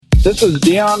This is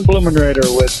Dion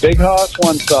Blumenrader with Big Hoss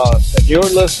One Sauce, and you're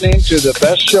listening to the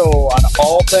best show on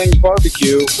all things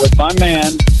barbecue with my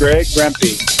man, Greg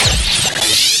Rempe.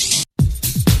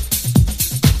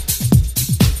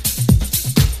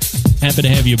 Happy to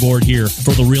have you aboard here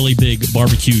for the Really Big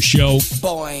Barbecue Show.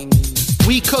 Boing.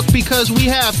 We cook because we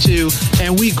have to,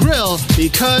 and we grill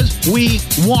because we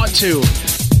want to.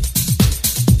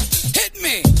 Hit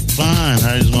me! Fine,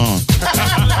 how's it going?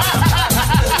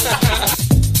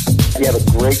 You have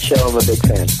a great show. I'm a big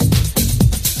fan.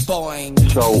 Boing.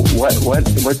 So what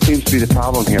seems to be the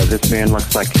problem here? This man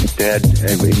looks like he's dead,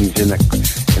 and he's in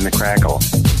the crackle.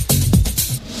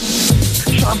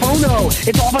 Charbono!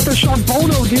 It's all about the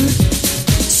Charbono, dude!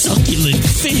 Succulent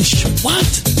fish. What?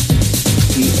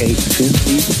 He ate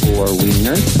sushi or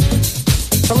wiener.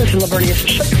 But listen, Lavernius,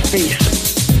 shut your face.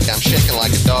 I'm shaking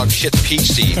like a dog shit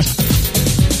peach seeds.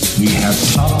 We have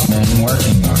top men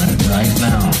working on it right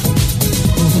now.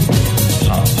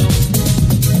 Top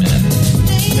men.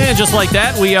 And just like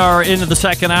that, we are into the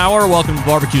second hour. Welcome to the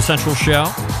Barbecue Central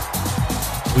Show.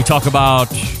 We talk about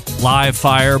live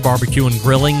fire, barbecue, and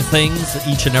grilling things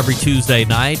each and every Tuesday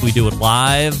night. We do it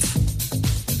live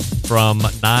from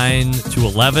 9 to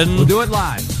 11. We'll do it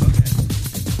live. Okay.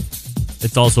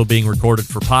 It's also being recorded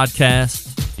for podcast.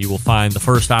 You will find the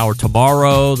first hour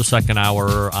tomorrow, the second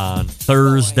hour on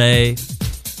Thursday.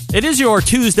 It is your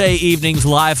Tuesday evening's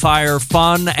live fire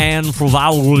fun and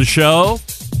frivolous show.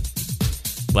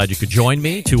 Glad you could join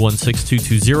me.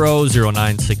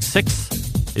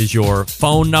 216-220-0966 is your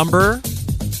phone number.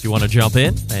 If you want to jump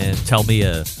in and tell me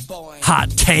a hot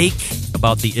take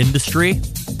about the industry.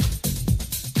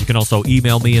 You can also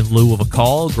email me in lieu of a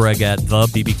call, Greg at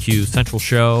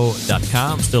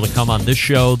thebbqcentralshow.com. Still to come on this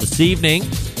show this evening,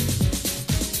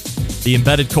 the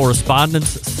Embedded Correspondence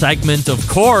segment, of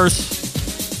course.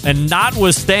 And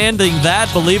notwithstanding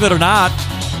that, believe it or not,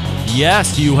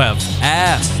 yes, you have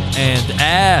asked and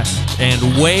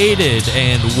waited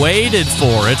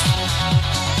for it.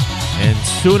 And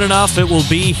soon enough, it will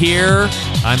be here.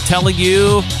 I'm telling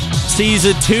you,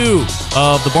 Season 2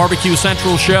 of the Barbecue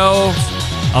Central Show,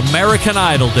 American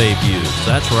Idol debuts.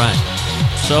 That's right.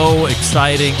 So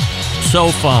exciting,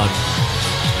 so fun,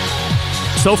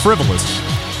 so frivolous.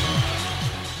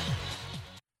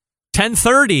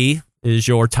 10:30 is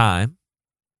your time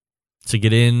to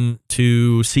get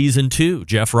into Season 2.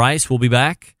 Jeff Rice will be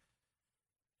back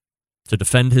to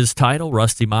defend his title.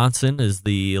 Rusty Monson is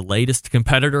the latest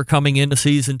competitor coming into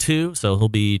Season 2, so he'll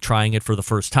be trying it for the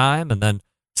first time. And then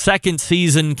second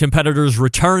season competitors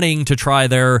returning to try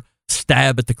their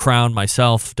stab at the crown,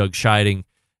 myself, Doug Scheiding,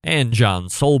 and John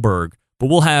Solberg. But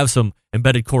we'll have some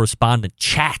embedded correspondent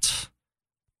chats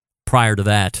prior to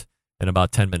that in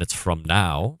about 10 minutes from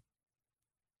now.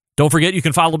 Don't forget, you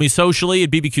can follow me socially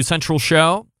at BBQ Central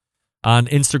Show on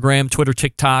Instagram, Twitter,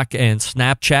 TikTok, and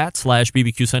Snapchat,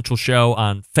 /BBQ Central Show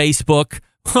on Facebook.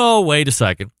 Oh, wait a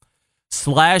second.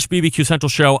 /BBQ Central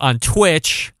Show on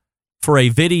Twitch for a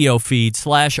video feed,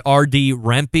 /RD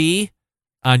Rempe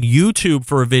on YouTube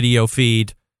for a video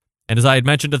feed. And as I had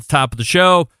mentioned at the top of the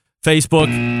show, Facebook,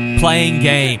 playing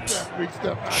games,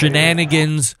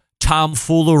 shenanigans,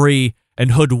 tomfoolery,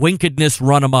 and hoodwinkedness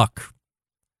run amok.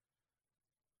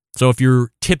 So if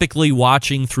you're typically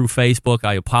watching through Facebook,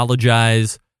 I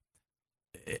apologize.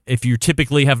 If you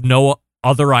typically have no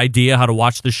other idea how to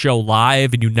watch the show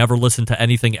live and you never listen to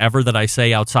anything ever that I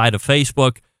say outside of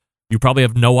Facebook, you probably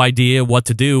have no idea what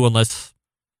to do unless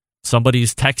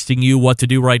somebody's texting you what to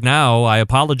do right now. I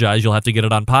apologize. You'll have to get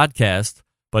it on podcast.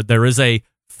 But there is a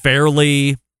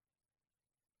fairly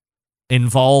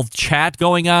involved chat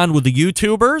going on with the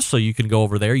YouTubers, so you can go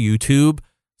over there, YouTube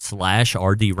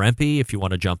 /RD Rempe if you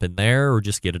want to jump in there or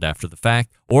just get it after the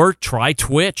fact. Or try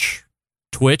Twitch,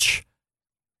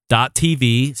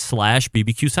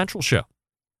 twitch.tv/BBQ Central Show.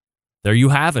 There you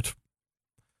have it.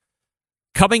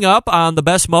 Coming up on the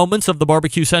best moments of the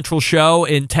Barbecue Central Show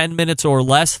in 10 minutes or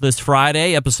less this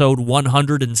Friday, episode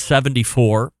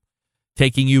 174,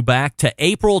 taking you back to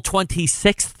April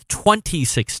 26th,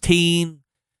 2016.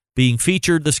 Being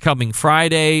featured this coming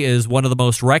Friday is one of the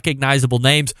most recognizable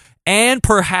names, and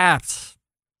perhaps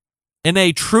in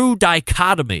a true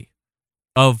dichotomy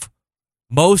of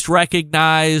most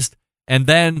recognized and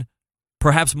then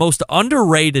perhaps most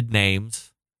underrated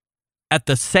names at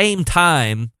the same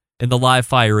time in the live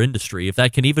fire industry, if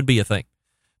that can even be a thing.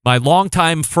 My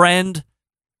longtime friend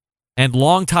and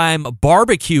longtime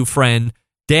barbecue friend,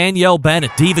 Danielle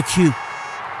Bennett, Diva Q. You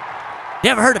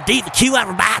ever heard of Diva Q,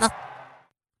 everybody?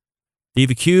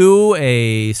 Diva Q,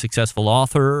 a successful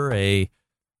author, a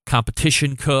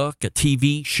competition cook, a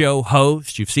TV show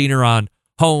host. You've seen her on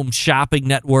Home Shopping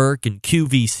Network and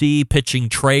QVC pitching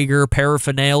Traeger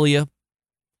paraphernalia.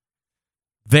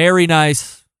 Very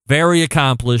nice, very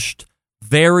accomplished,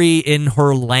 very in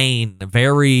her lane,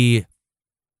 very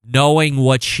knowing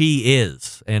what she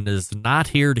is, and is not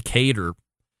here to cater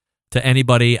to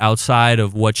anybody outside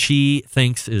of what she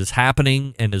thinks is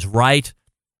happening and is right.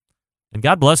 And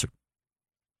God bless her.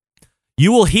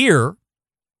 You will hear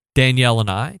Danielle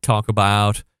and I talk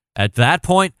about, at that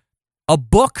point, a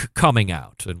book coming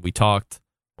out. And we talked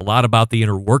a lot about the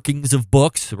inner workings of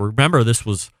books. Remember, this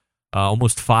was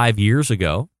almost 5 years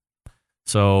ago.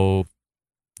 So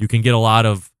you can get a lot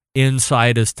of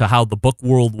insight as to how the book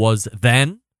world was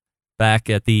then, back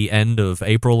at the end of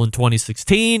April in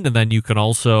 2016. And then you can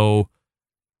also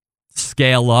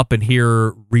scale up and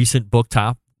hear recent book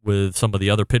top with some of the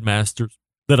other pitmasters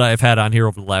that I've had on here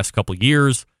over the last couple of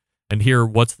years and hear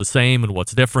what's the same and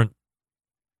what's different.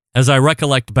 As I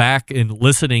recollect back in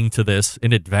listening to this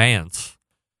in advance,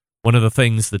 one of the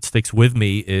things that sticks with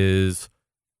me is,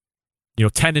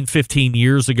 10 and 15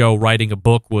 years ago, writing a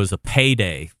book was a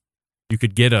payday. You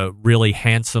could get a really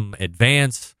handsome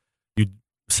advance. You'd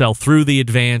sell through the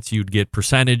advance. You'd get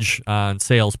percentage on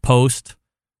sales post.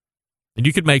 And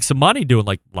you could make some money doing,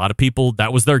 like a lot of people,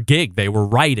 that was their gig. They were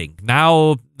writing.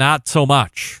 Now, not so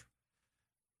much.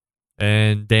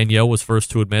 And Danielle was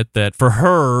first to admit that for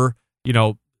her,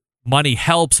 money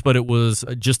helps, but it was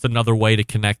just another way to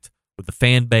connect with the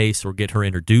fan base or get her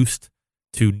introduced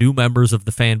to new members of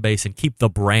the fan base and keep the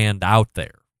brand out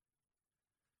there.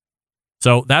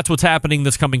 So that's what's happening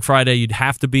this coming Friday. You'd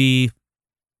have to be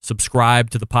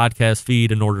subscribed to the podcast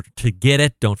feed in order to get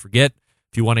it. Don't forget,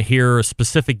 if you want to hear a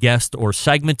specific guest or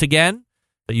segment again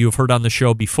that you have heard on the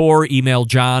show before, email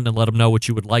John and let him know what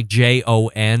you would like,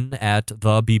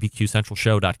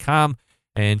 JON@thebbqcentralshow.com,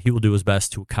 and he will do his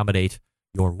best to accommodate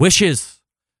your wishes.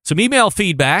 Some email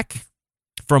feedback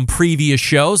from previous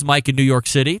shows. Mike in New York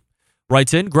City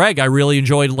writes in, Greg, I really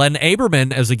enjoyed Len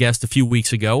Aberman as a guest a few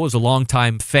weeks ago. Was a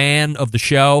longtime fan of the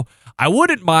show. I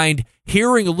wouldn't mind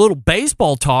hearing a little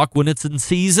baseball talk when it's in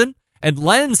season, and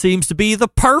Len seems to be the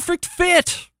perfect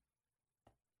fit.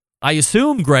 I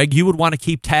assume, Greg, you would want to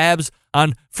keep tabs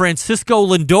on Francisco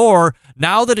Lindor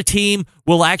now that a team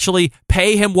will actually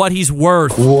pay him what he's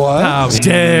worth. What? How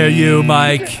dare you,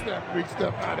 Mike?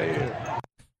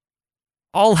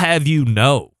 I'll have you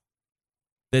know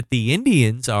that the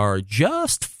Indians are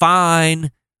just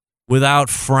fine without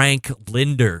Frank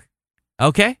Linder.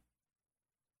 Okay?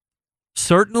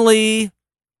 Certainly,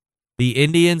 the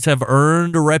Indians have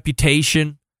earned a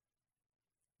reputation.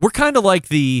 We're kind of like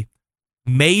the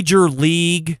major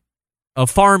league of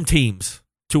farm teams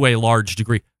to a large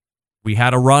degree. We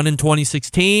had a run in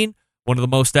 2016, one of the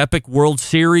most epic World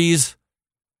Series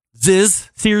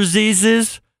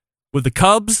series with the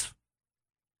Cubs.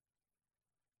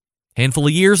 Handful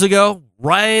of years ago,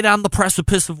 right on the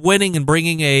precipice of winning and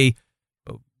bringing a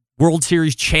World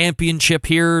Series championship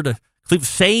here to Cleveland,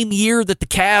 same year that the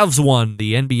Cavs won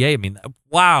the NBA. I mean,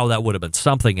 wow, that would have been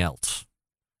something else.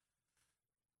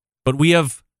 But we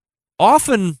have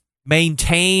often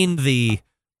maintained the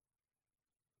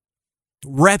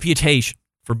reputation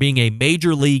for being a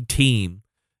major league team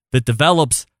that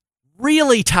develops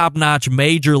really top-notch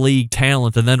major league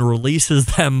talent and then releases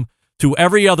them to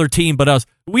every other team but us.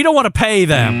 We don't want to pay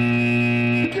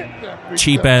them.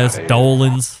 Cheap-ass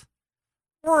Dolans.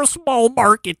 We're a small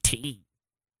market team.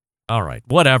 All right,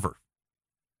 whatever.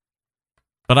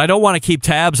 But I don't want to keep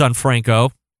tabs on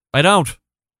Franco. I don't.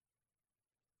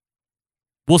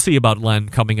 We'll see about Len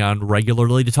coming on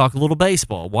regularly to talk a little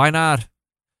baseball. Why not?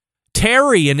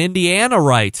 Terry in Indiana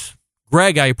writes,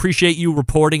 Greg, I appreciate you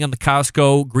reporting on the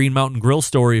Costco Green Mountain Grill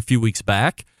story a few weeks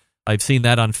back. I've seen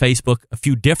that on Facebook a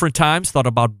few different times, thought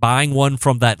about buying one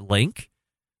from that link.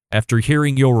 After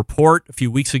hearing your report a few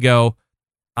weeks ago,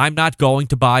 I'm not going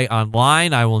to buy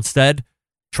online. I will instead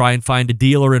try and find a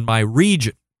dealer in my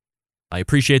region. I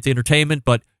appreciate the entertainment,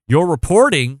 but your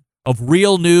reporting of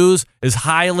real news is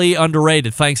highly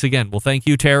underrated. Thanks again. Well, thank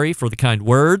you, Terry, for the kind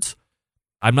words.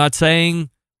 I'm not saying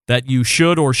that you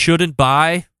should or shouldn't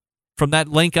buy from that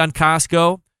link on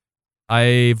Costco.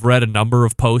 I've read a number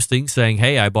of postings saying,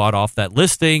 hey, I bought off that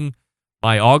listing.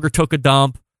 My auger took a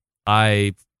dump.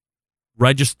 I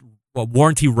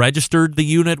warranty registered the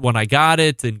unit when I got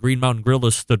it, and Green Mountain Grill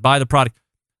has stood by the product.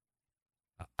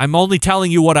 I'm only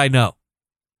telling you what I know.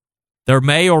 There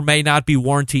may or may not be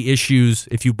warranty issues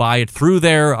if you buy it through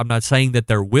there. I'm not saying that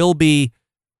there will be,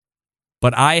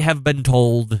 but I have been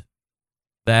told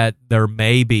that there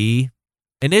may be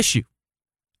an issue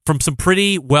from some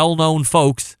pretty well-known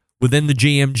folks within the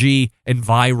GMG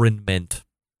environment.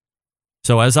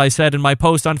 So as I said in my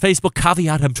post on Facebook,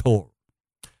 caveat emptor.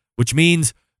 which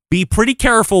means be pretty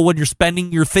careful when you're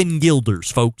spending your thin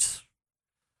guilders, folks.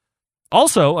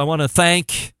 Also, I want to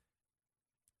thank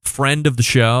friend of the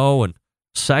show and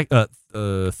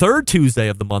third Tuesday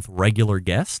of the month regular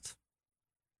guest,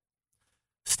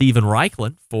 Stephen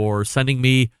Reichlin, for sending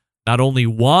me not only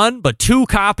one, but 2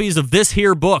 copies of this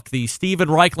here book, the Stephen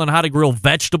Reichlin How to Grill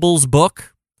Vegetables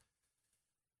book.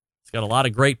 It's got a lot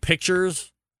of great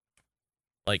pictures,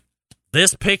 like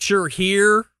this picture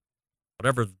here,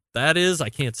 whatever that is. I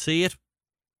can't see it.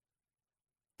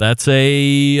 That's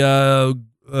a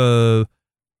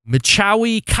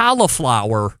Machawi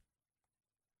cauliflower.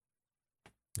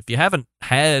 If you haven't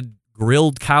had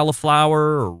grilled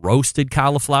cauliflower or roasted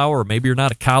cauliflower, or maybe you're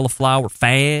not a cauliflower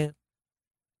fan,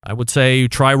 I would say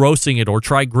try roasting it or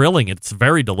try grilling it. It's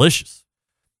very delicious.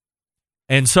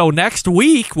 And so next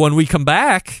week, when we come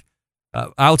back,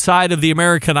 outside of the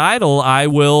American Idol, I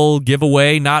will give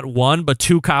away not 1, but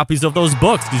 2 copies of those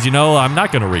books, because I'm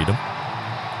not going to read them.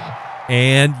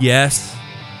 And yes,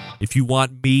 if you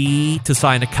want me to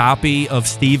sign a copy of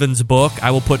Steven's book,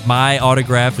 I will put my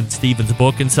autograph in Steven's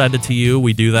book and send it to you.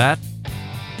 We do that.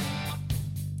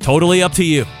 Totally up to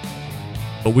you.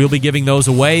 But we'll be giving those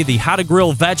away. The How to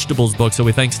Grill Vegetables book. So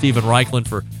we thank Stephen Reichlin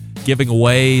for giving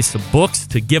away some books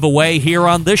to give away here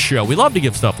on this show. We love to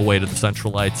give stuff away to the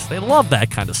Centralites. They love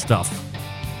that kind of stuff.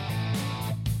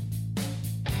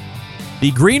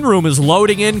 The green room is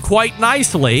loading in quite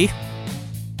nicely.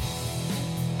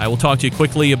 I will talk to you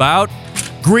quickly about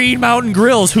Green Mountain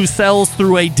Grills, who sells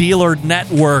through a dealer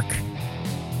network.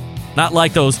 Not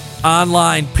like those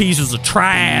online pieces of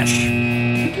trash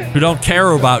who don't care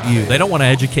about you. They don't want to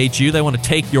educate you. They want to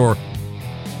take your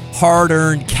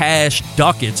hard-earned cash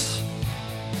ducats.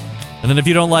 And then if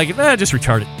you don't like it, just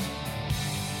return it.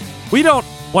 We don't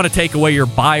want to take away your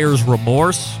buyer's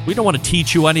remorse. We don't want to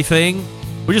teach you anything.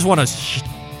 We just want to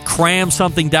cram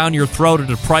something down your throat at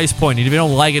a price point. And if you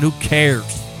don't like it, who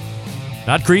cares?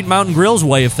 Not Green Mountain Grill's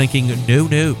way of thinking.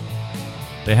 No.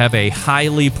 They have a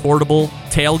highly portable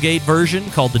tailgate version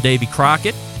called the Davy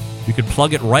Crockett. You can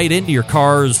plug it right into your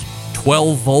car's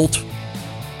 12-volt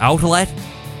outlet.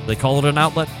 They call it an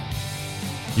outlet.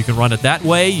 You can run it that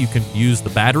way. You can use the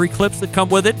battery clips that come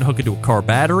with it and hook it to a car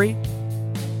battery.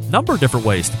 Number of different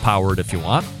ways to power it if you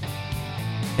want.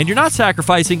 And you're not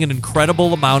sacrificing an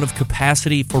incredible amount of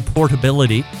capacity for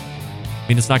portability. I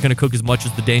mean, it's not going to cook as much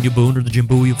as the Daniel Boone or the Jim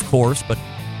Bowie, of course, but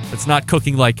it's not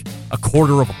cooking like a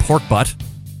quarter of a pork butt.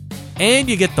 And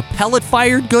you get the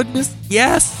pellet-fired goodness.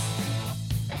 Yes!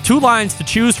 2 lines to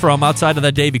choose from outside of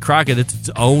that Davy Crockett. It's its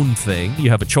own thing. You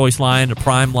have a choice line, a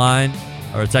prime line,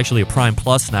 or it's actually a prime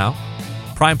plus now.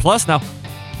 Prime plus now.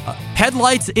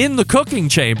 Headlights in the cooking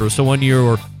chamber, so when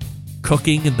you're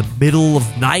cooking in the middle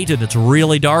of night and it's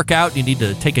really dark out, you need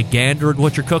to take a gander at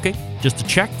what you're cooking. Just to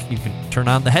check, you can turn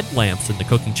on the headlamps in the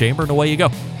cooking chamber and away you go.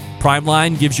 Prime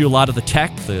line gives you a lot of the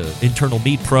tech, the internal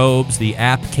meat probes, the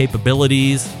app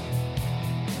capabilities,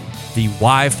 the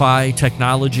Wi-Fi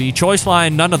technology. Choice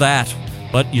line, none of that.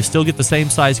 But you still get the same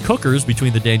size cookers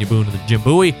between the Daniel Boone and the Jim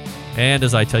Bowie. And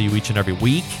as I tell you each and every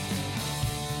week,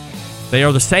 they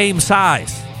are the same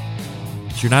size.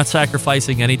 So you're not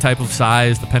sacrificing any type of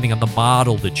size depending on the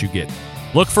model that you get.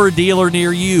 Look for a dealer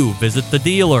near you. Visit the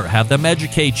dealer. Have them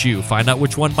educate you. Find out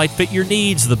which one might fit your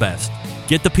needs the best.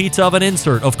 Get the pizza oven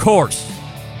insert, of course.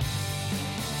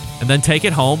 And then take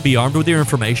it home, be armed with your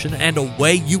information, and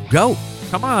away you go.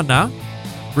 Come on now.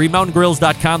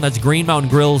 GreenMountainGrills.com. That's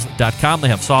GreenMountainGrills.com. They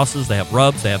have sauces, they have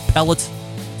rubs, they have pellets.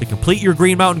 To complete your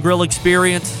Green Mountain Grill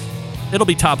experience, it'll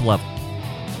be top level.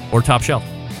 Or top shelf.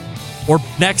 Or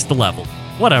next level.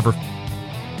 Whatever.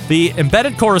 The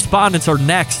embedded correspondents are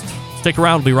next. Stick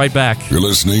around. We'll be right back. You're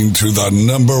listening to the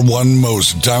 #1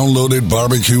 most downloaded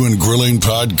barbecue and grilling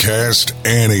podcast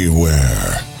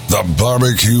anywhere. The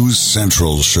Barbecue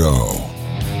Central Show.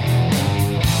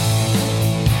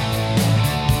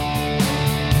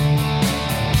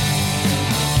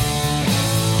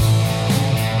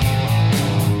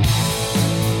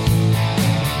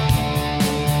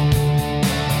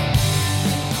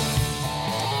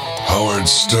 Howard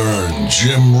Stern,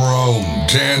 Jim Rome,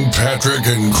 Dan Patrick,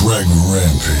 and Greg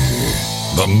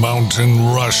Rempe. The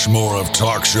Mountain Rushmore of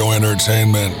talk show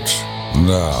entertainment.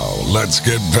 Now, let's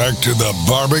get back to the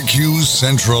Barbecue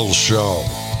Central Show.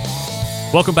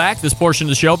 Welcome back. This portion of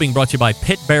the show being brought to you by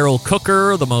Pit Barrel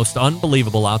Cooker, the most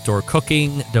unbelievable outdoor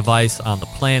cooking device on the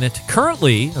planet.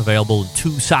 Currently available in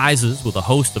 2 sizes with a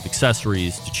host of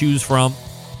accessories to choose from.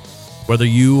 Whether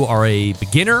you are a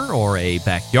beginner or a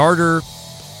backyarder,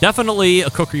 definitely a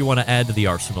cooker you want to add to the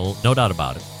arsenal, no doubt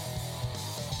about it.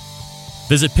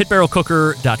 Visit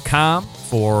pitbarrelcooker.com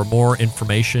for more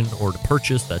information or to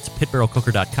purchase. That's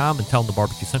pitbarrelcooker.com, and tell them the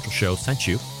Barbecue Central Show sent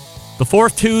you. The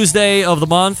fourth Tuesday of the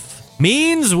month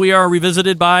means we are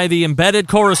revisited by the embedded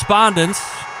correspondents.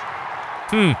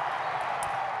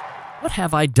 What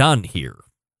have I done here?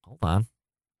 Hold on.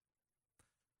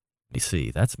 Let me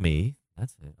see. That's me.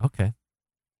 That's it. Okay.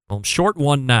 Well, I'm short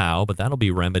one now, but that'll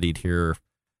be remedied here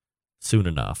soon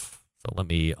enough. So let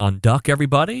me unduck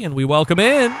everybody, and we welcome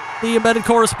in the embedded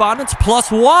correspondents plus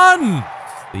one,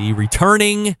 the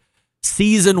returning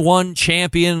Season 1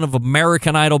 champion of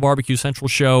American Idol Barbecue Central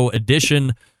Show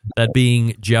edition, that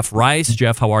being Jeff Rice.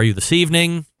 Jeff, how are you this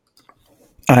evening?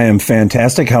 I am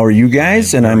fantastic. How are you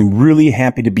guys? And I'm really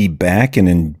happy to be back and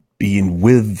in being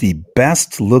with the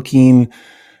best looking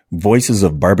voices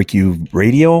of barbecue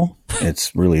radio.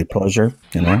 It's really a pleasure,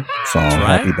 So I'm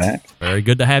happy back. Very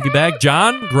good to have you back.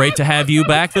 John, great to have you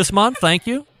back this month. Thank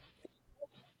you. Do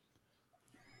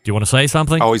you want to say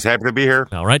something? Always happy to be here.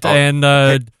 All right.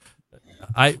 And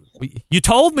you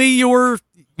told me you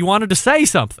wanted to say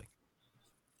something.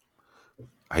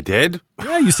 I did?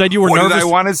 Yeah, you said you were what nervous. Did I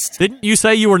want to Didn't you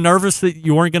say you were nervous that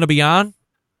you weren't going to be on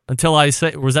until I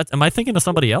say, am I thinking of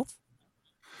somebody else?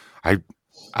 I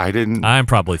didn't. I'm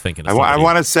probably thinking of somebody I else.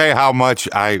 want to say how much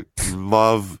I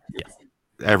love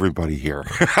everybody here.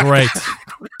 Great.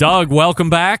 Doug, welcome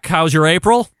back. How's your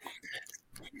April?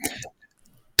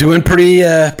 Doing pretty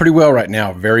well right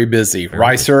now. Very busy.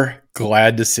 Ricer,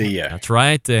 glad to see you. That's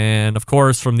right. And, of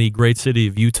course, from the great city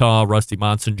of Utah, Rusty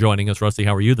Monson joining us. Rusty,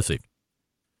 how are you this evening?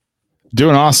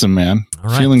 Doing awesome, man. All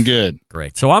right. Feeling good.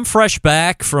 Great. So I'm fresh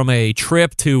back from a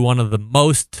trip to one of the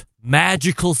most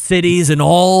magical cities in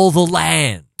all the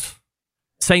land,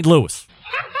 St. Louis.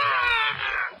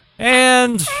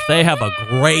 And they have a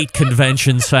great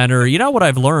convention center. You know what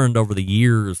I've learned over the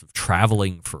years of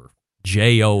traveling for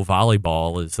JO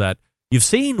volleyball is that you've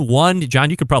seen one, John,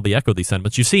 you could probably echo these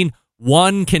sentiments. You've seen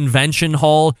one convention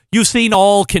hall. You've seen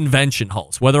all convention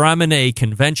halls, whether I'm in a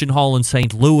convention hall in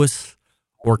St. Louis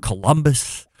or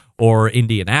Columbus or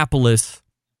Indianapolis.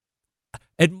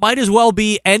 It might as well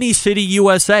be any city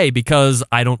USA because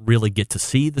I don't really get to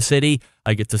see the city.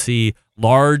 I get to see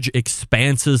large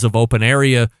expanses of open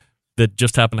area that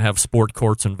just happen to have sport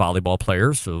courts and volleyball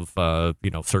players of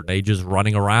certain ages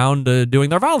running around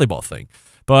doing their volleyball thing.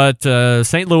 But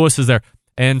St. Louis is there.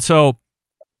 And so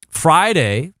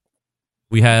Friday,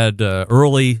 we had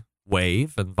early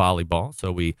wave and volleyball.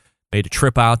 So we made a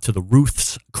trip out to the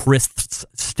Ruth's Chris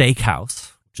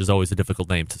Steakhouse, which is always a difficult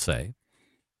name to say.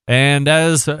 And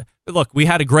we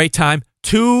had a great time.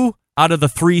 2 out of the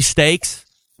 3 steaks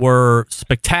were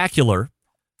spectacular.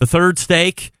 The third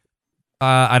steak,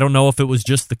 I don't know if it was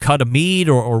just the cut of meat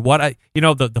or what.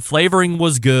 The flavoring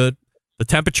was good. The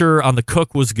temperature on the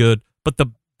cook was good, but the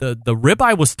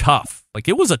ribeye was tough. Like,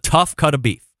 it was a tough cut of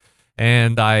beef.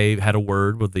 And I had a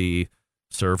word with the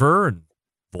server and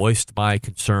voiced my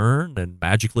concern, and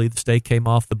magically the steak came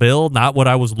off the bill. Not what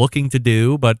I was looking to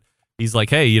do, but he's like,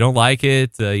 hey, you don't like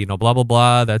it, blah, blah,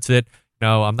 blah. That's it.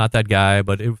 No, I'm not that guy.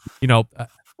 But,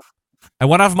 I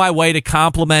went out of my way to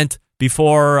compliment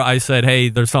before I said, hey,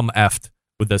 there's some effed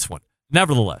with this one.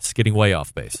 Nevertheless, getting way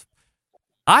off base.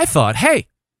 I thought, hey,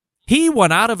 he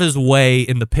went out of his way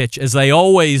in the pitch, as they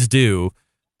always do.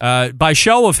 By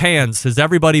show of hands, has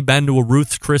everybody been to a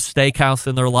Ruth's Chris Steakhouse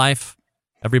in their life?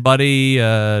 Everybody,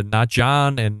 not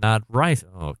John and not Rice.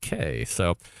 Okay,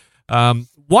 so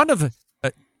one of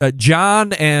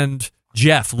John and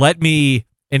Jeff, let me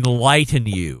enlighten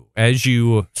you as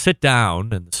you sit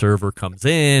down and the server comes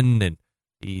in and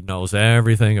he knows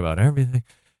everything about everything.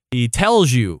 He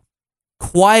tells you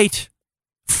quite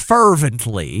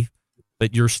fervently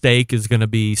that your steak is going to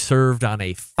be served on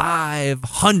a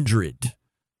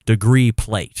 500-degree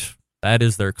plate. That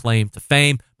is their claim to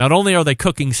fame. Not only are they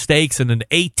cooking steaks in an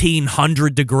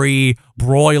 1,800-degree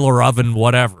broiler oven,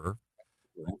 whatever,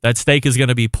 that steak is going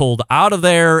to be pulled out of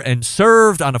there and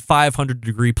served on a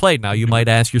 500-degree plate. Now, you might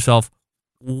ask yourself,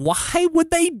 why would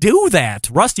they do that?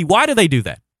 Rusty, why do they do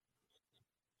that?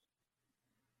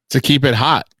 To keep it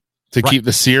hot, to keep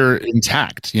the sear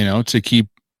intact, to keep,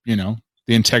 the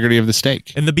integrity of the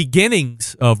steak. In the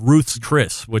beginnings of Ruth's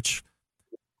Chris, which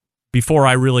before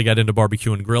I really got into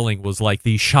barbecue and grilling was like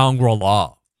the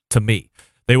Shangri-La to me.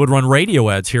 They would run radio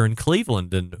ads here in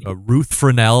Cleveland, and Ruth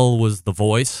Fresnel was the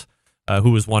voice,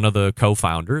 who was one of the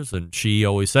co-founders, and she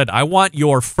always said, I want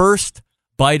your first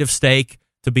bite of steak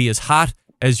to be as hot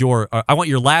as I want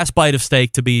your last bite of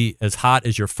steak to be as hot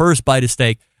as your first bite of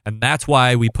steak, and that's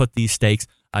why we put these steaks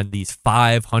on these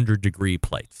 500-degree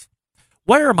plates.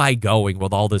 Where am I going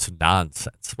with all this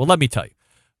nonsense? Well, let me tell you.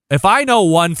 if I know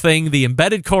one thing, the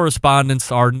embedded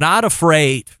correspondents are not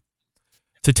afraid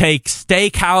to take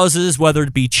steakhouses, whether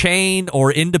it be chain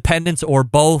or independents or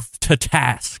both, to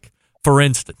task. For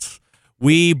instance,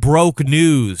 we broke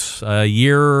news a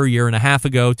year and a half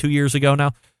ago, 2 years ago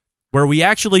now, where we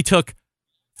actually took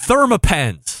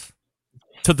thermopens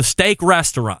to the steak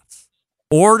restaurants,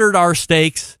 ordered our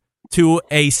steaks to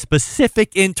a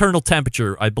specific internal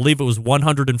temperature. I believe it was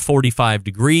 145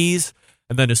 degrees.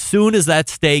 And then as soon as that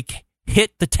steak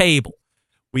hit the table,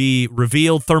 we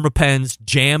revealed thermopens,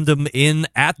 jammed them in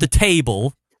at the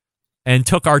table, and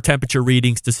took our temperature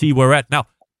readings to see where we're at. Now,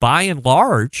 by and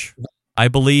large, I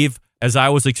believe, as I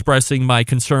was expressing my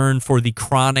concern for the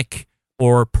chronic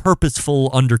or purposeful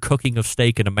undercooking of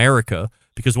steak in America,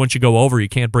 because once you go over, you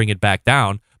can't bring it back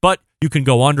down, but you can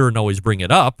go under and always bring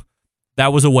it up.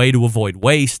 That was a way to avoid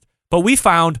waste. But we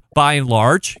found, by and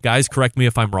large, guys, correct me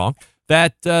if I'm wrong,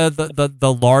 that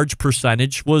the large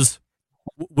percentage was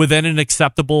within an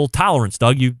acceptable tolerance.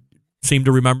 Doug, you seem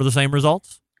to remember the same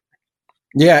results?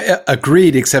 Yeah,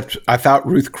 agreed, except I thought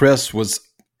Ruth Chris was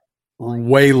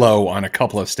way low on a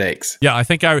couple of steaks. Yeah, I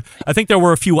think there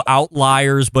were a few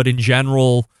outliers, but in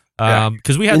general,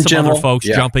 because we had some other folks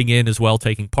jumping in as well,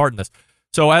 taking part in this.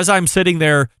 So as I'm sitting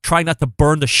there trying not to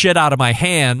burn the shit out of my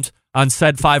hand on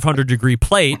said 500-degree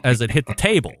plate as it hit the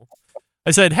table,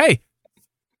 I said, hey,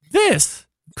 this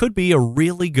could be a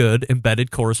really good embedded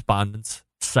correspondence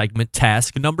segment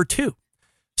task number 2.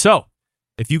 So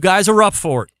if you guys are up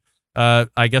for it,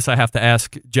 I guess I have to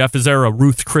ask, Jeff, is there a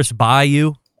Ruth Chris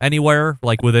Bayou anywhere,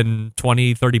 like within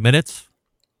 20, 30 minutes?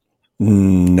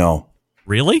 No.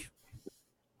 Really?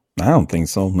 I don't think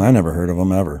so. I never heard of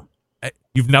them ever.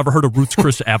 You've never heard of Ruth's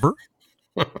Chris ever?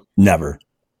 Never.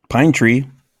 Pine Tree,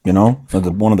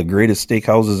 one of the greatest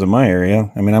steakhouses in my area.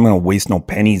 I mean, I'm going to waste no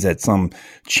pennies at some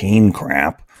chain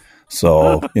crap.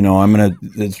 So,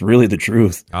 it's really the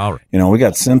truth. All right. We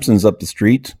got Simpsons up the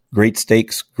street, great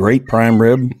steaks, great prime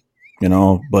rib,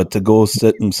 but to go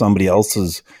sit in somebody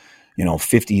else's,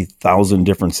 50,000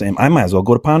 different same, I might as well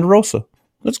go to Ponderosa.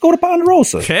 Let's go to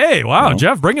Ponderosa. Okay. Wow.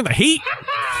 Jeff, bringing the heat.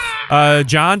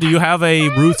 John, do you have a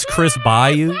Ruth's Chris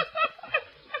Bayou?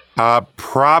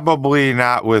 Probably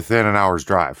not within an hour's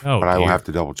drive, but I will have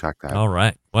to double check that. All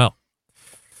right. Well,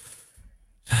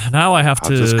 now I have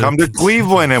to just come to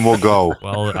Cleveland and we'll go.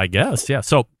 Well, I guess, yeah.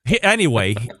 So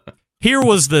anyway, here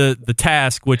was the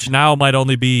task, which now might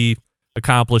only be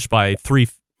accomplished by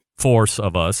 3/4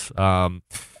 of us.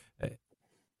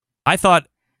 I thought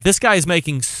this guy is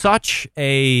making such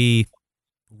a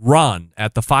run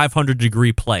at the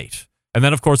 500-degree plate. And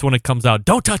then, of course, when it comes out,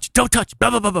 don't touch, blah,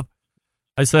 blah, blah, blah.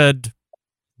 I said,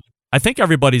 I think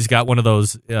everybody's got one of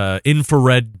those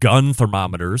infrared gun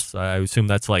thermometers. I assume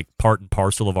that's like part and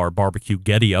parcel of our barbecue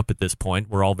Getty-up at this point.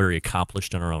 We're all very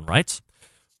accomplished in our own rights.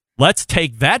 Let's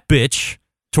take that bitch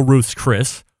to Ruth's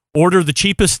Chris, order the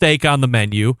cheapest steak on the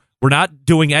menu. We're not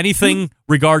doing anything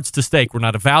regards to steak. We're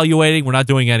not evaluating. We're not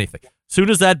doing anything. As soon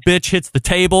as that bitch hits the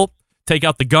table, take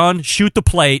out the gun, shoot the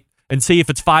plate, and see if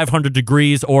it's 500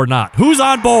 degrees or not. Who's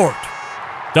on board?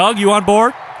 Doug, you on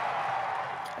board?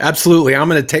 Absolutely. I'm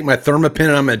going to take my thermopin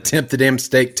and I'm going to tempt the damn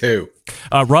steak too.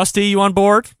 Rusty, you on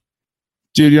board?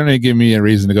 Dude, you don't need to give me a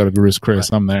reason to go to Ruth's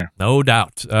Chris. I'm there. No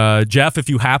doubt. Jeff, if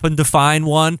you happen to find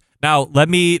one. Now, let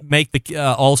me make the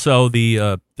also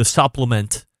the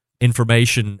supplement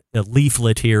information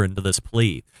leaflet here into this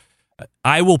plea.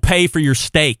 I will pay for your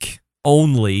steak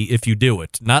only if you do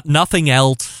it. Nothing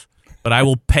else, but I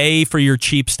will pay for your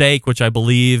cheap steak, which I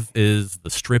believe is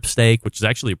the strip steak, which is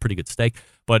actually a pretty good steak.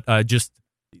 But just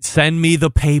send me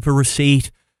the paper receipt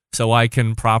so I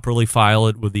can properly file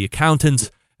it with the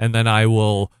accountants, and then I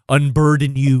will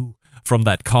unburden you from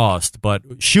that cost. But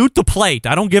shoot the plate.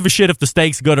 I don't give a shit if the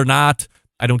steak's good or not.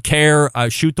 I don't care.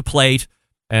 Shoot the plate,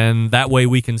 and that way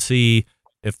we can see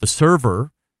if the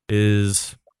server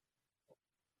is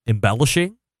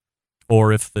embellishing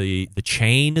or if the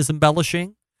chain is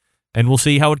embellishing, and we'll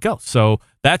see how it goes. So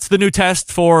that's the new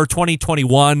test for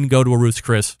 2021. Go to a Ruth's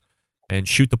Chris and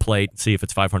shoot the plate and see if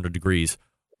it's 500 degrees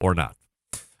or not.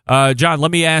 John, let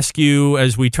me ask you,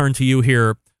 as we turn to you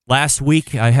here, last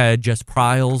week I had Jess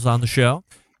Pryles on the show,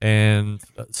 and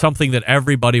something that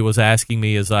everybody was asking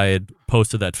me as I had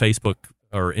posted that Facebook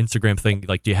or Instagram thing,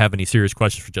 like, do you have any serious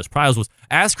questions for Jess Pryles, was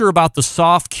ask her about the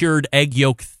soft-cured egg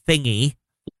yolk thingy.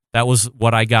 That was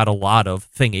what I got a lot of,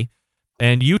 thingy.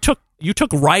 And you took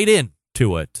right in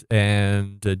to it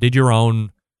and did your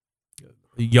own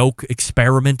yolk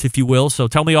experiment, if you will. So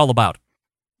tell me all about it.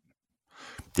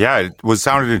 Yeah, it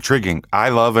sounded intriguing. I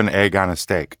love an egg on a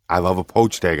steak. I love a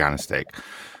poached egg on a steak.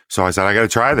 So I said, I got to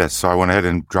try this. So I went ahead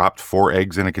and dropped 4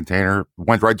 eggs in a container,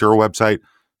 went right to her website,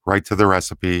 right to the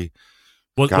recipe.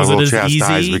 Was Got a it little as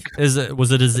chastised easy?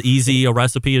 Was it as easy a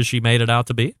recipe as she made it out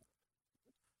to be?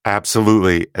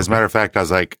 Absolutely. As a matter of fact, I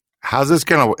was like, how's this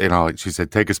going to, she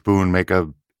said, take a spoon, make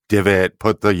a divot,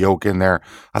 put the yolk in there.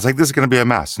 I was like, this is going to be a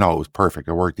mess. No, it was perfect.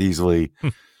 It worked easily,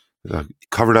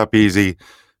 covered up easy.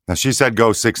 Now she said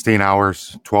go 16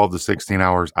 hours, 12 to 16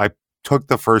 hours. I took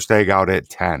the first egg out at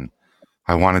 10.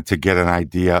 I wanted to get an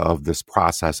idea of this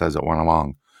process as it went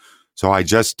along. So I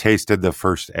just tasted the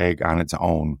first egg on its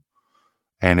own.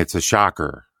 And it's a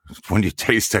shocker when you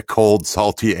taste a cold,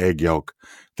 salty egg yolk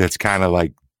that's kind of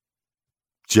like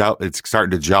gel. It's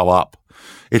starting to gel up.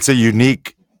 It's a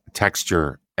unique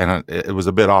texture, and it was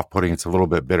a bit off-putting. It's a little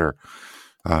bit bitter.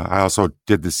 I also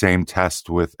did the same test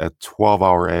with a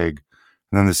 12-hour egg.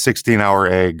 And then the 16-hour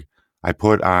egg, I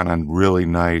put on a really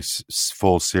nice,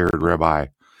 full seared ribeye.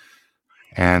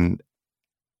 And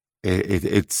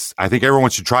it's I think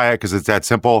everyone should try it because it's that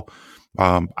simple.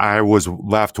 I was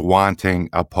left wanting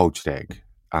a poached egg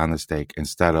on the steak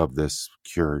instead of this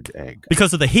cured egg.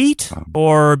 Because of the heat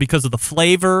or because of the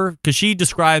flavor? Because she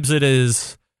describes it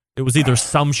as it was either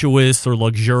sumptuous or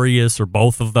luxurious or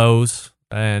both of those.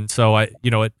 And so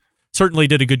it certainly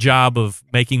did a good job of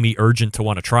making me urgent to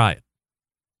want to try it.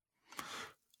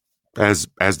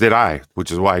 As did I,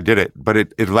 which is why I did it. But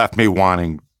it left me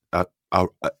wanting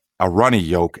a runny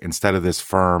yolk instead of this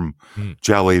firm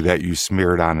jelly that you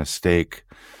smeared on a steak.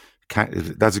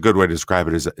 That's a good way to describe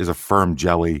it, is a firm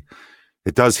jelly.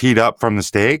 It does heat up from the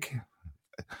steak.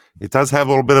 It does have a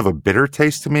little bit of a bitter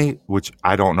taste to me, which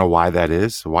I don't know why that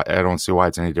is. I don't see why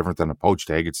it's any different than a poached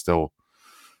egg. It's still,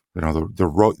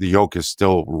 the yolk is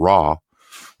still raw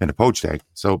in a poached egg.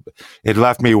 So it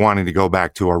left me wanting to go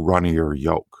back to a runnier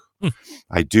yolk.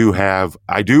 I do have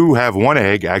one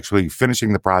egg actually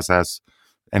finishing the process,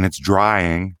 and it's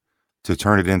drying to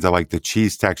turn it into like the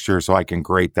cheese texture so I can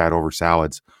grate that over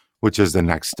salads, which is the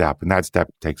next step. And that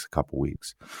step takes a couple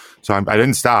weeks. So I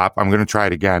didn't stop. I'm going to try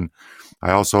it again.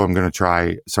 I also am going to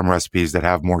try some recipes that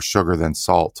have more sugar than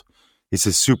salt. It's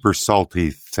a super salty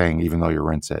thing, even though you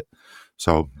rinse it.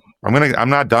 So I'm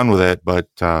not done with it, but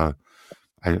I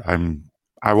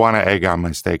want an egg on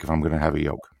my steak if I'm going to have a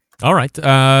yolk. All right.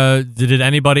 Did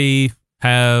anybody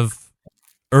have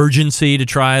urgency to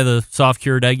try the soft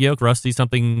cured egg yolk? Rusty,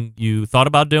 something you thought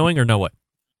about doing or no way?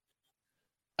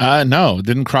 No, it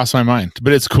didn't cross my mind,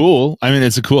 but it's cool. I mean,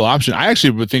 it's a cool option. I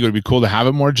actually would think it would be cool to have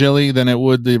it more jelly than it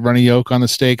would the runny yolk on the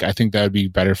steak. I think that would be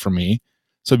better for me.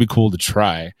 So it'd be cool to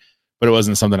try, but it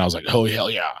wasn't something I was like, oh, hell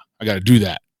yeah, I got to do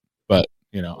that. But,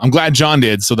 I'm glad John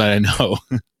did so that I know.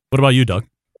 What about you, Doug?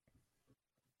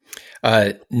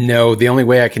 No, the only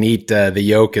way I can eat the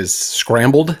yolk is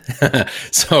scrambled.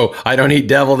 So I don't eat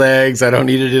deviled eggs. I don't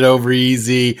eat it over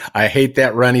easy. I hate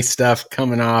that runny stuff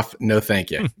coming off. No,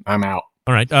 thank you. I'm out.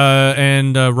 All right.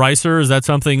 And Ricer, is that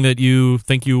something that you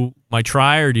think you might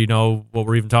try, or do you know what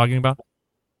we're even talking about?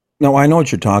 No, I know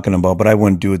what you're talking about, but I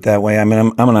wouldn't do it that way. I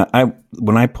mean,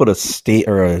 when I put a steak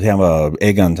or have a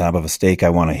egg on top of a steak, I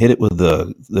want to hit it with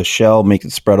the shell, make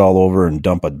it spread all over, and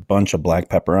dump a bunch of black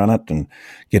pepper on it and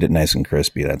get it nice and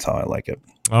crispy. That's how I like it.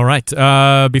 All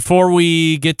right. Before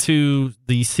we get to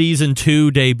the season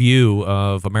 2 debut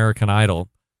of American Idol,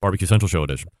 Barbecue Central Show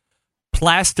edition,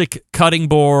 plastic cutting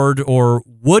board or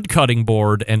wood cutting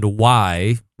board, and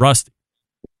why? Rusty.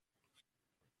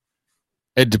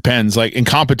 It depends. Like in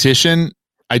competition,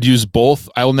 I'd use both.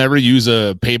 I will never use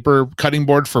a paper cutting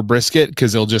board for brisket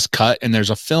because it'll just cut and there's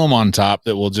a film on top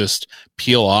that will just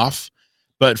peel off.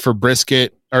 But for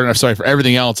brisket, for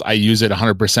everything else, I use it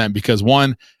 100% because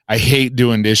one, I hate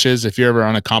doing dishes. If you're ever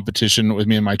on a competition with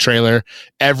me in my trailer,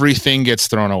 everything gets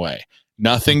thrown away.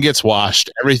 Nothing gets washed.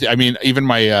 Everything. I mean, even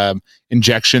my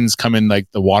injections come in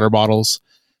like the water bottles.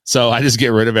 So I just get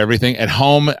rid of everything. At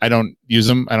home, I don't use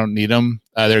them. I don't need them.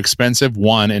 They're expensive,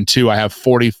 one. And two, I have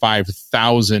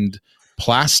 45,000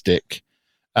 plastic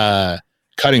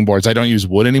cutting boards. I don't use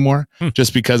wood anymore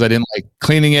just because I didn't like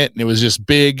cleaning it. And it was just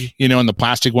big, and the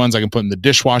plastic ones I can put in the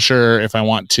dishwasher if I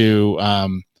want to.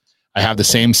 I have the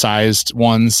same sized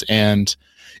ones, and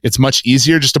it's much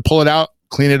easier just to pull it out,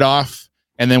 clean it off.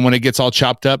 And then when it gets all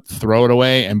chopped up, throw it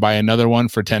away and buy another one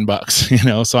for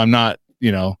 $10, so I'm not,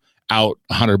 out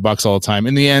 $100 all the time.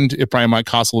 In the end, it probably might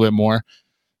cost a little bit more,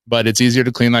 but it's easier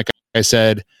to clean. Like I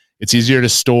said, it's easier to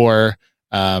store,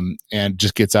 and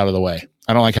just gets out of the way.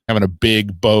 I don't like having a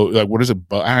big boat. Like, what is a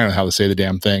boat? I don't know how to say the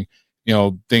damn thing,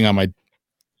 thing on my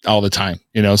all the time.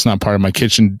 It's not part of my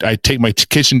kitchen. I take my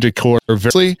kitchen decor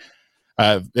very,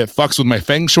 it fucks with my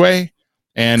feng shui,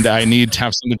 and I need to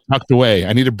have something tucked away.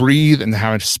 I need to breathe and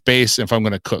have a space if I'm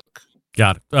going to cook.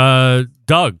 Got it.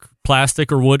 Doug,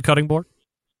 plastic or wood cutting board?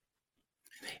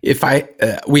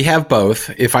 We have both.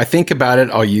 If I think about it,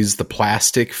 I'll use the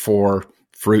plastic for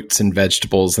fruits and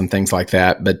vegetables and things like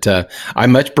that. But I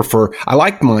much prefer, I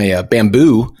like my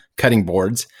bamboo cutting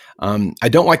boards. I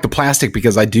don't like the plastic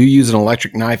because I do use an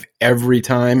electric knife every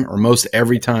time, or most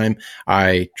every time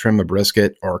I trim a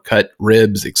brisket or cut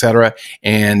ribs, etc.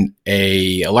 And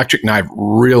a electric knife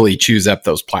really chews up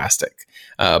those plastic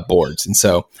boards. And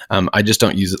so I just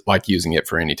don't like using it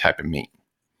for any type of meat.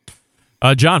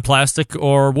 John, plastic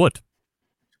or wood?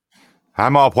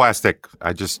 I'm all plastic.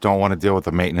 I just don't want to deal with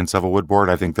the maintenance of a wood board.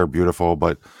 I think they're beautiful,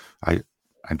 but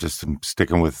I'm just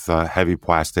sticking with heavy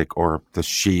plastic or the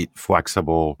sheet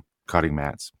flexible cutting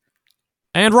mats.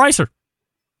 And Ricer?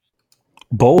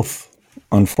 Both.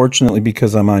 Unfortunately,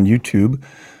 because I'm on YouTube,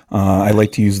 I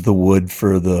like to use the wood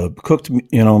for the cooked,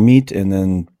 meat, and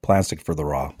then plastic for the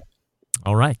raw.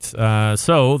 All right.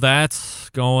 So that's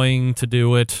going to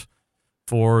do it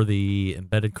for the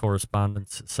embedded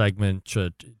correspondence segment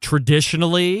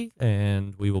traditionally,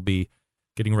 and we will be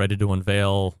getting ready to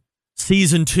unveil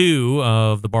season 2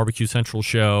 of the Barbecue Central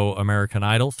show, American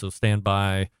Idol. So stand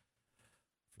by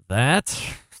for that.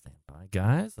 Stand by,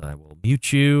 guys. I will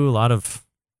mute you. A lot of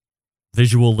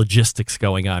visual logistics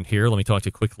going on here. Let me talk to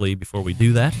you quickly before we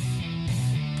do that.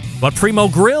 But Primo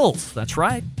Grills, that's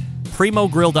right.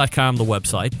 PrimoGrill.com, the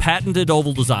website. Patented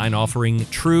oval design offering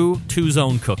true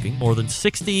two-zone cooking. More than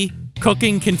 60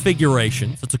 cooking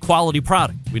configurations. It's a quality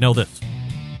product. We know this.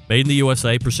 Made in the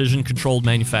USA, precision-controlled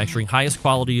manufacturing, highest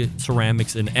quality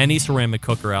ceramics in any ceramic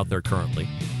cooker out there currently.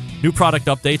 New product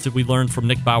updates that we learned from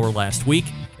Nick Bauer last week.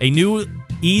 A new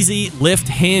easy lift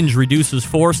hinge reduces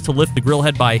force to lift the grill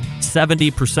head by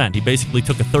 70%. He basically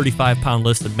took a 35-pound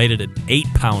lift and made it an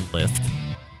 8-pound lift.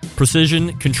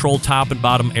 Precision controlled top and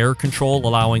bottom air control,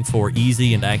 allowing for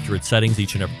easy and accurate settings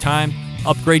each and every time.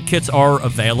 Upgrade kits are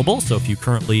available, so if you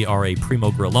currently are a Primo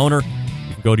Grill owner,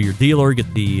 you can go to your dealer,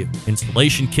 get the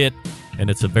installation kit, and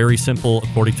it's a very simple,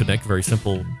 according to Nick, very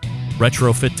simple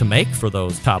retrofit to make for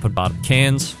those top and bottom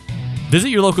cans. Visit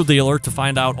your local dealer to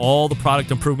find out all the product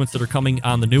improvements that are coming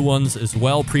on the new ones as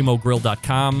well.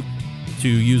 PrimoGrill.com to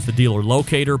use the dealer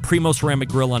locator. Primo Ceramic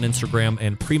Grill on Instagram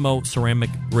and Primo Ceramic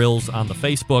Grills on the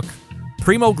Facebook.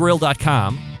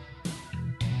 PrimoGrill.com.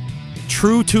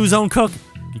 True two-zone cook.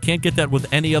 You can't get that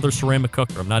with any other ceramic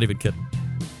cooker. I'm not even kidding.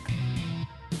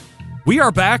 We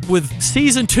are back with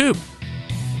Season 2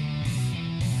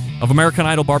 of American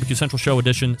Idol Barbecue Central Show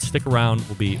Edition. Stick around.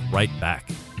 We'll be right back.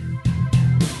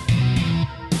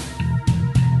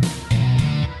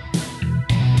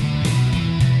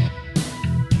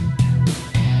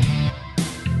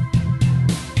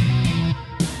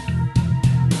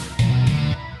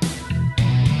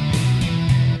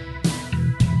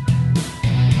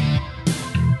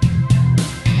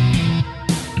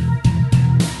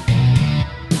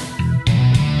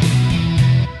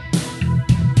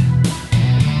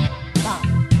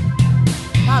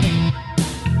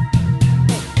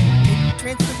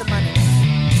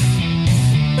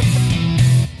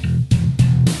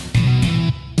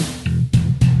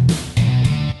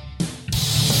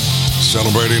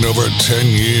 Celebrating over 10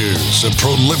 years of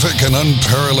prolific and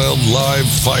unparalleled live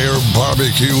fire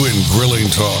barbecue and grilling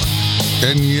talk.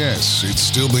 And yes, it's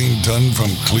still being done from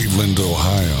Cleveland,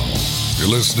 Ohio. You're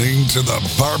listening to the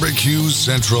Barbecue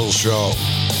Central Show. All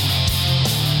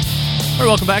right,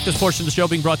 welcome back. This portion of the show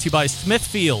being brought to you by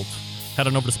Smithfield. Head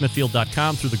on over to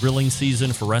smithfield.com through the grilling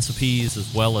season for recipes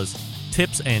as well as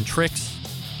tips and tricks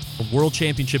from World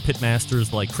Championship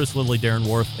pitmasters like Chris Lilly, Darren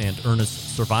Worth, and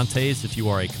Ernest Cervantes. If you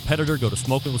are a competitor, go to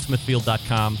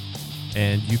smokingwithsmithfield.com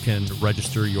and you can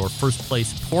register your first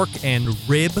place pork and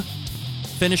rib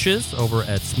finishes over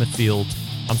at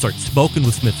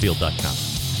smokingwithsmithfield.com.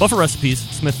 But for recipes,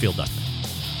 smithfield.com.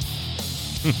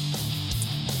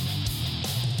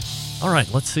 All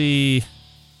right, let's see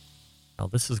how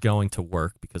this is going to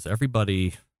work because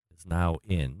everybody is now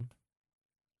in.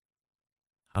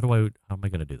 How am I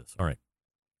going to do this? All right.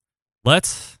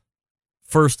 Let's,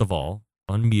 first of all,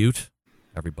 unmute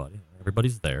everybody.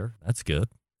 Everybody's there. That's good.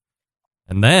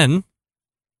 And then,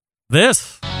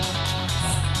 this.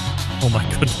 Oh, my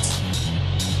goodness.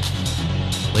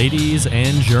 Ladies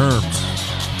and germs.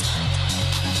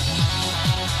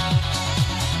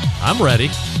 I'm ready.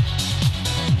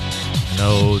 I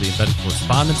know the embedded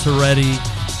correspondents are ready.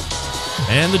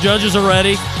 And the judges are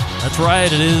ready. That's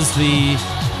right. It is the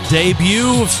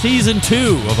debut of Season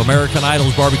 2 of American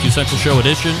Idol's Barbecue Central Show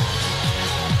Edition.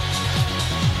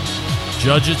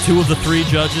 Judges, 2 of the 3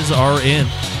 judges are in.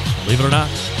 Believe it or not.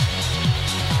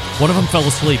 One of them fell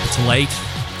asleep. It's late.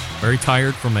 Very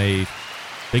tired from a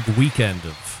big weekend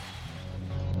of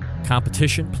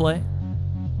competition play.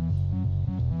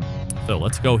 So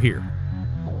let's go here.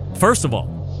 First of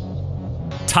all,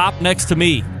 top next to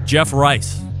me, Jeff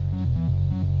Rice,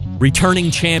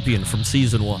 returning champion from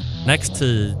season 1. Next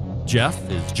to Jeff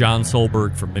is John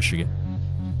Solberg from Michigan.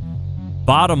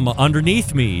 Bottom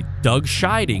underneath me, Doug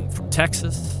Scheiding from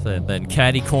Texas. And then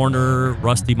caddy corner,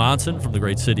 Rusty Monson from the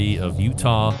great city of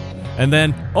Utah. And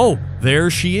then, oh, there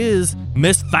she is,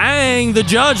 Miss Thang, the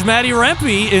judge, Maddie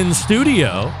Rempe in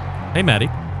studio. Hey, Maddie.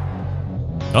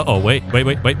 Uh-oh, wait.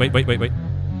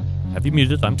 Have you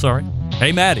muted? I'm sorry.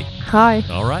 Hey, Maddie. Hi.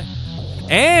 All right.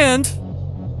 And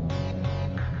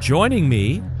joining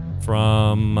me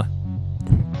from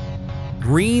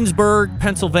Greensburg,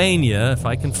 Pennsylvania, if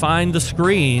I can find the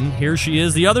screen, here she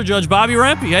is, the other judge, Bobby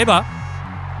Rempe. Hey, Bob.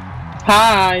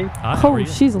 Hi. Hi, how are Oh, you?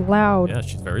 she's loud. Yeah,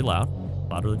 she's very loud.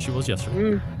 Louder than she was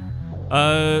yesterday.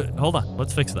 Hold on.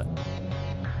 Let's fix that.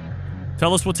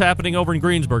 Tell us what's happening over in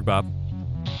Greensburg, Bob.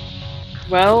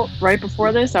 Well, right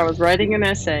before this, I was writing an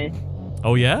essay.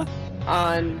 Oh, yeah?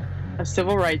 On a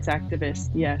civil rights activist.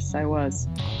 Yes, I was.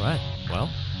 All right. Well,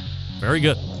 very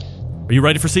good. Are you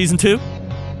ready for season 2?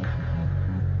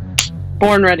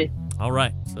 Born ready. All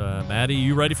right. Maddie,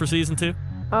 you ready for season 2?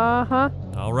 Uh-huh.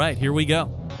 All right. Here we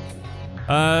go.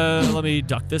 Let me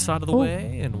duck this out of the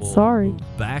way, and we'll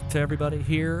move back to everybody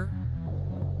here.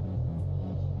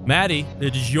 Maddie,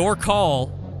 it is your call.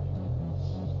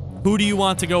 Who do you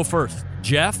want to go first?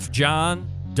 Jeff,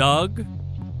 John, Doug,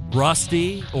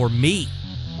 Rusty, or me?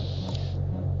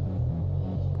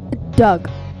 Doug.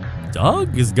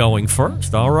 Doug is going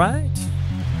first. All right.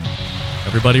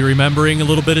 Everybody remembering a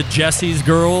little bit of Jesse's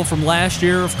Girl from last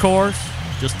year, of course,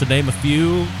 just to name a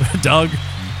few. Doug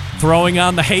throwing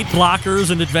on the hate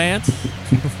blockers in advance.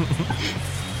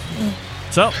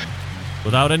 So,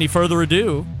 without any further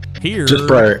ado, here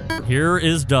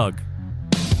is Doug.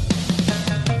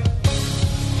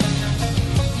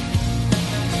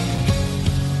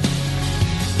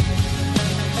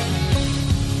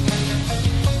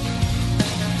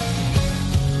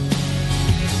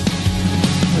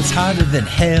 It's hotter than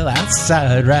hell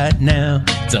outside right now.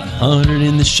 It's 100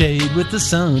 in the shade with the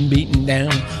sun beating down.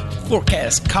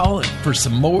 Forecast calling for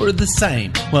some more of the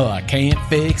same. Well, I can't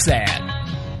fix that,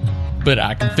 but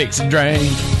I can fix a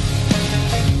drink.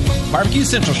 Barbecue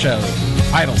Central Show,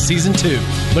 Idol Season 2.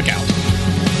 Look out.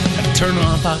 Gotta turn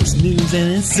on Fox News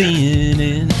and it's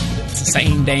CNN. It's the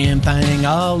same damn thing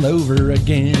all over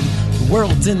again. The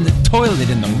world's in the toilet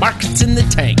and the market's in the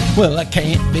tank. Well, I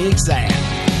can't fix that.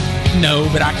 No,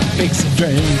 but I can fix a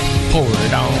drink. Pour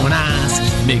it on ice,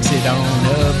 mix it on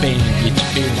up and get you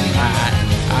feeling right.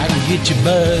 I can get you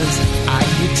buzzed, I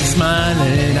can get you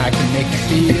smiling. I can make you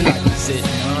feel like you're sitting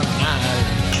on an island.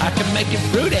 I can make it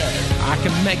fruity, I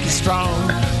can make it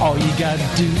strong. All you gotta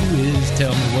do is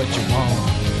tell me what you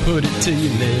want. Put it to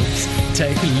your lips,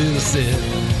 take a little sip.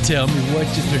 Tell me what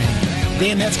you think.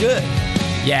 Damn, that's good.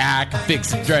 Yeah, I can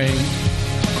fix a drink.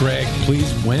 Craig,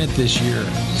 please win it this year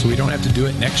so we don't have to do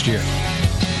it next year.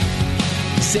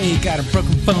 You say you got a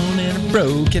broken phone and a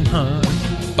broken heart.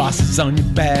 Boss is on your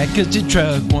back cause your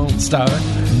truck won't start.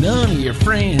 None of your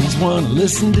friends want to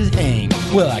listen to Hank.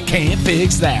 Well, I can't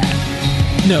fix that.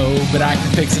 No, but I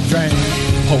can fix a drink.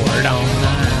 Pour it on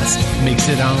ice, mix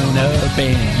it on up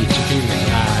and get you feeling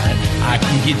right. I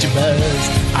can get you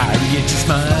buzzed, I can get you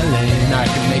smiling. I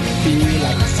can make you feel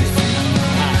like you're sitting on the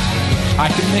high. I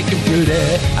can make it fruity,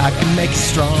 I can make it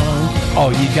strong.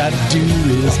 All you gotta do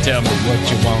is tell me what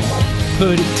you want.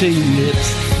 Put it to your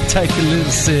lips, take a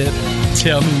little sip.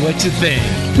 Tell me what you think.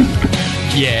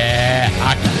 Yeah,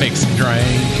 I can fix a drink.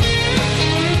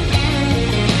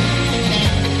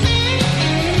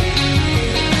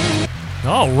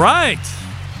 All right.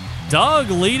 Doug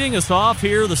leading us off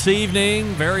here this evening.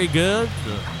 Very good.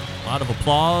 A lot of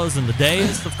applause in the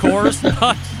dais, of course.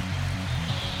 But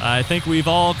I think we've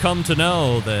all come to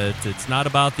know that it's not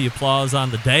about the applause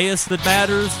on the dais that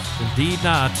matters. Indeed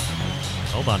not.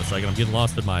 Hold on a second. I'm getting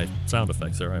lost in my sound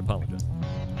effects there. I apologize.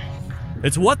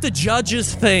 It's what the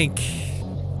judges think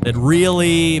that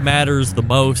really matters the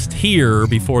most here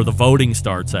before the voting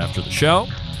starts after the show.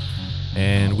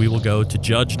 And we will go to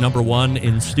judge number 1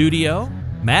 in studio.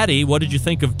 Maddie, what did you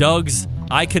think of Doug's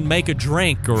I Can Make a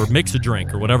Drink or Mix a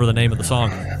Drink or whatever the name of the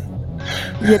song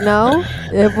is? You know,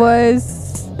 it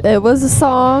was a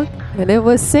song and it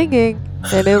was singing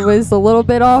and it was a little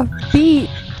bit off beat,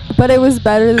 but it was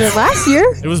better than last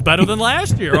year. It was better than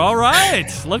last year. All right.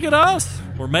 Look at us.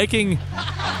 We're making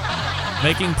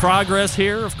progress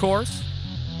here, of course.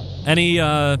 Any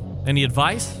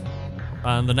advice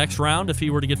on the next round if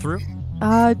he were to get through?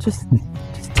 Just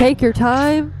take your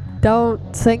time.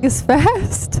 Don't sing as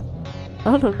fast.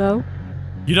 I don't know.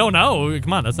 You don't know?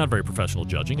 Come on, that's not very professional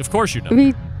judging. Of course you know. I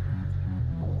mean,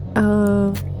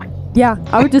 Yeah,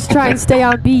 I would just try and stay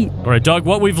on beat. All right, Doug,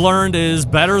 what we've learned is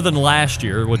better than last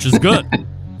year, which is good.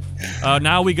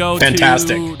 Now we go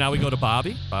to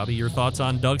Bobby. Bobby, your thoughts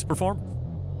on Doug's performance?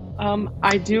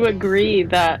 I do agree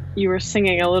that you were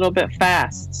singing a little bit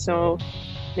fast, so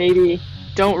maybe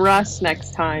don't rush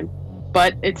next time.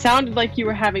 But it sounded like you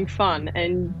were having fun,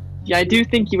 and I do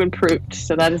think you improved,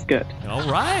 so that is good. All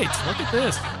right, look at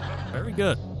this. Very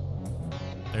good.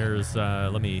 There's,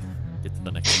 let me get to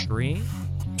the next screen.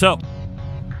 So,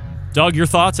 Doug, your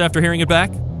thoughts after hearing it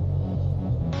back?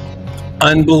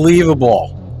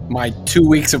 Unbelievable. My 2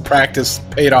 weeks of practice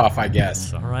paid off, I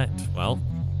guess. All right. Well,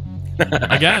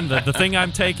 again, the thing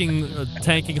I'm taking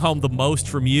home the most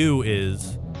from you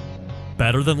is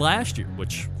better than last year,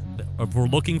 which if we're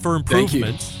looking for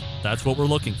improvements, that's what we're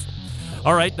looking for.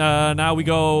 All right. Now we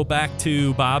go back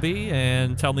to Bobby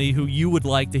and tell me who you would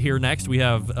like to hear next. We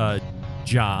have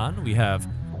John, we have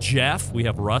Jeff, we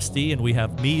have Rusty, and we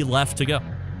have me left to go.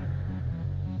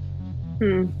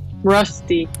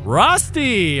 Rusty.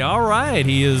 Rusty! All right.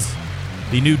 He is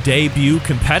the new debut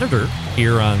competitor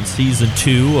here on Season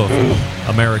 2 of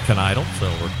American Idol.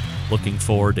 So we're looking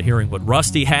forward to hearing what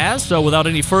Rusty has. So without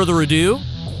any further ado,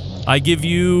 I give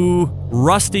you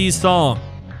Rusty's song.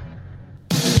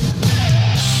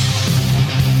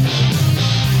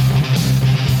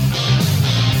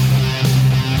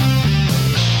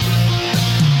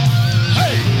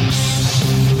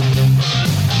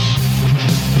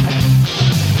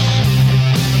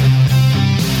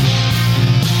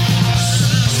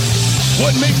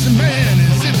 What makes a man?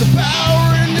 Is it the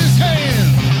power in his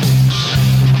hand?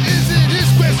 Is it his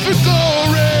quest for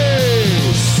glory?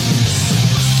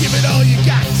 Give it all you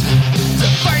got to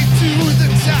fight to the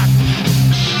top,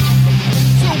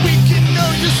 so we can know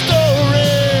your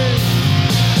story.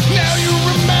 Now you're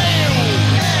a man,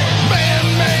 man,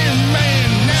 man, man.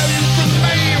 Now you're a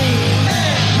man,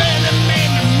 man,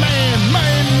 man, man,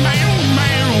 man, man,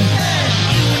 man.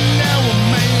 You are now a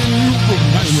man, you're a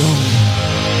man.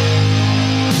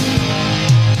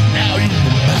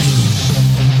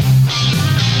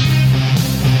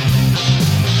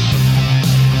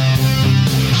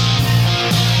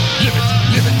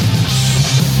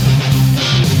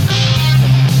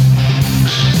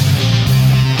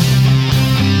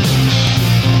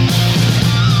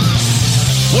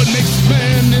 What makes a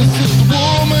man is it the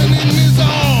woman in his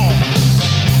arms,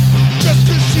 just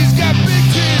 'cause she's got big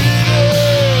titties,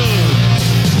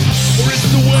 or it's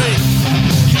the way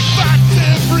he fights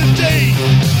every day.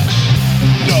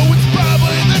 No, it's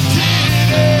probably the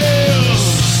titties.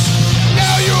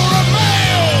 Now you're a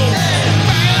man,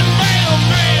 man, man,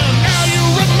 man. Now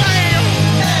you're a man,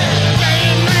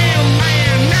 man, man,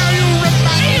 man. Now you're a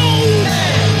man,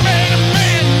 man,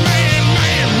 man, man,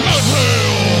 man.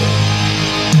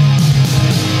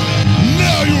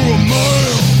 Now you're a man.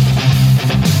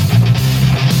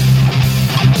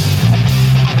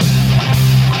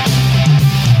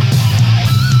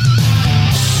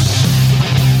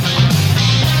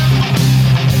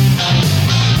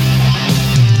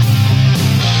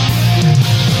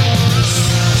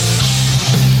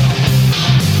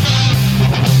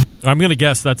 I'm going to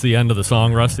guess that's the end of the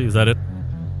song, Rusty. Is that it?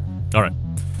 All right.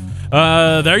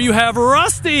 There you have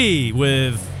Rusty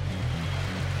with,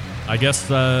 I guess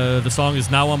the song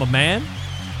is Now I'm a Man?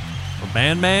 Or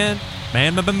Man.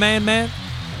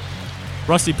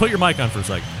 Rusty, put your mic on for a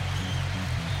second.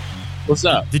 What's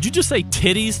up? Did you just say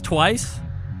titties twice?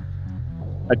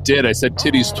 I did. I said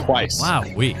titties twice. Wow, All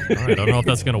right, I don't know if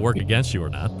that's going to work against you or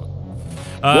not.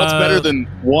 What's better than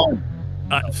one?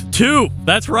 2.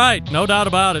 That's right. No doubt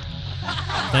about it.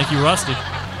 Thank you, Rusty.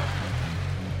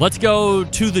 Let's go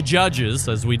to the judges.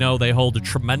 As we know, they hold a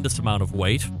tremendous amount of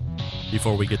weight.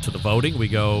 Before we get to the voting, we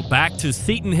go back to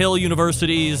Seton Hill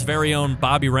University's very own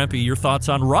Bobby Rempe. Your thoughts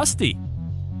on Rusty?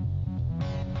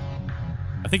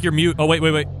 I think you're mute. Oh, wait.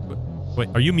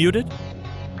 Are you muted?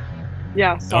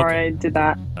 Yeah, sorry, Okay. I did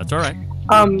that. That's all right.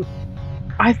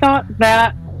 I thought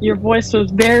that your voice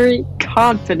was very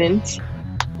confident.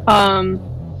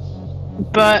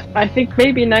 But I think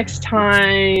maybe next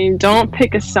time, don't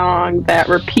pick a song that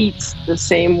repeats the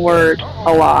same word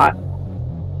a lot.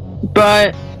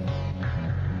 But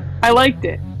I liked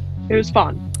it. It was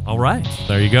fun. All right.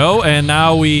 There you go. And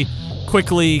now we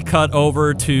quickly cut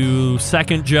over to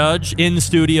second judge,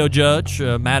 in-studio judge,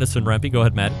 Madison Rempe. Go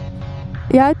ahead, Matt.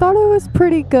 Yeah, I thought it was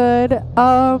pretty good.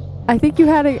 I think you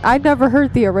had I never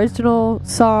heard the original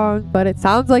song, but it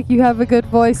sounds like you have a good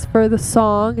voice for the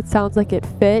song. It sounds like it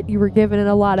fit. You were giving it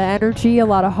a lot of energy, a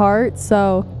lot of heart,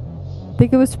 so I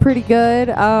think it was pretty good.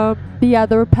 But yeah,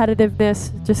 the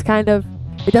repetitiveness just kind of,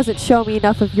 it doesn't show me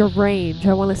enough of your range.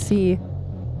 I want to see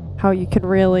how you can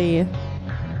really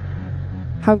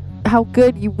how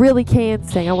good you really can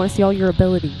sing. I want to see all your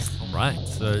abilities. All right.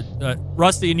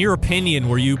 Rusty, in your opinion,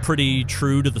 were you pretty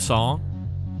true to the song?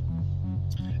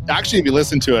 Actually, if you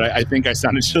listen to it, I think I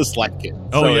sounded just like it.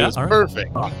 Oh, so yeah? It was All right.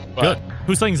 perfect. Good.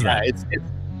 Who sings that?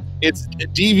 It's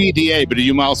DVDA, but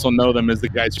you might also know them as the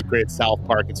guys who created South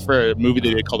Park. It's for a movie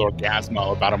they did called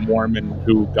Orgasmo about a Mormon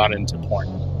who got into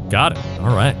porn. Got it.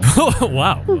 All right.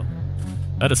 Wow.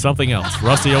 That is something else.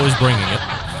 Rusty always bringing it.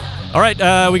 All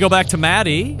right. We go back to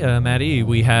Maddie. Maddie,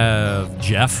 we have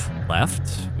Jeff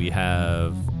left. We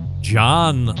have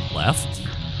John left.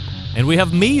 And we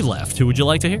have me left. Who would you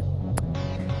like to hear?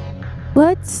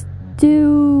 Let's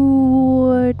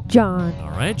do John. All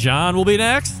right. John will be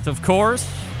next, of course.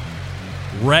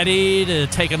 Ready to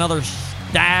take another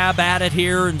stab at it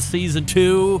here in season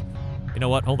 2. You know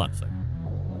what? Hold on a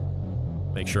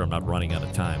second. Make sure I'm not running out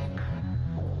of time.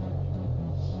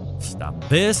 Stop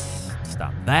this.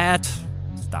 Stop that.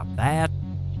 Stop that.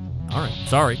 All right.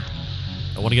 Sorry.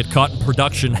 I want to get caught in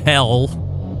production hell.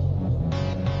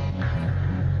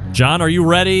 John, are you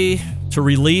ready to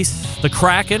release the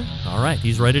Kraken? All right.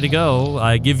 He's ready to go.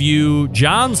 I give you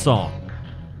John's song.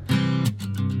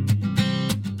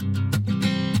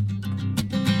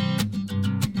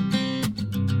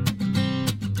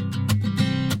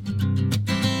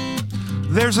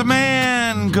 There's a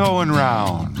man going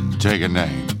round taking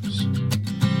names,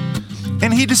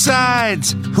 and he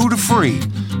decides who to free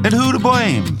and who to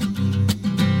blame.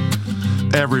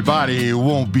 Everybody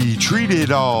won't be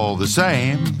treated all the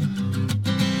same.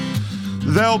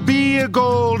 There'll be a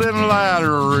golden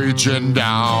ladder reaching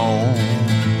down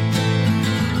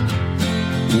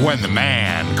when the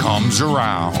man comes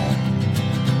around.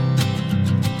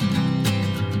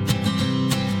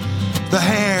 The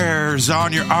hairs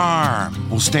on your arm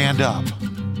will stand up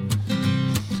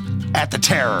at the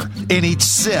terror in each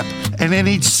sip and in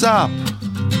each sup.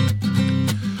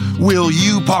 Will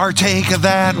you partake of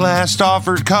that last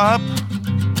offered cup,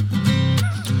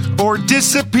 or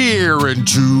disappear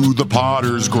into the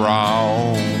potter's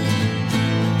ground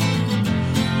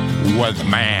when the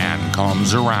man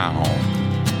comes around?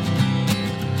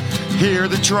 Hear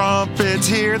the trumpets,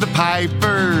 hear the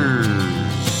pipers,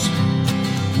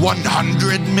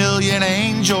 100 million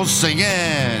angels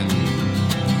singing.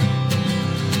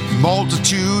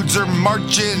 Multitudes are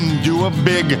marching to a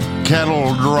big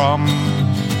kettle drum.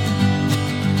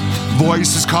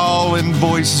 Voices calling,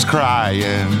 voices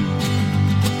crying.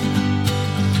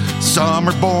 Some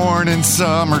are born and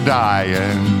some are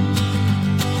dying.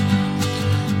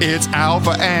 It's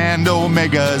Alpha and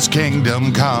Omega's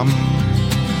kingdom come,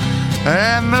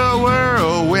 and the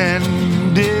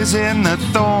whirlwind is in the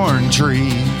thorn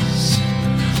trees.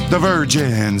 The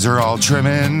virgins are all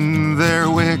trimming their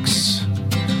wicks.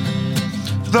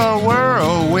 The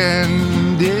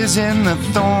whirlwind is in the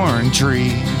thorn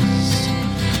trees.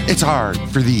 It's hard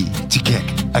for thee to kick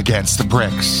against the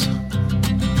bricks.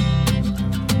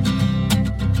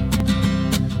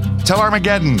 Tell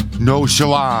Armageddon, no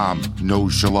shalom, no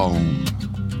shalom.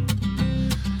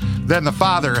 Then the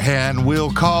father hen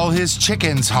will call his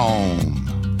chickens home.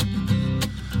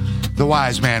 The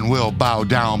wise man will bow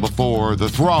down before the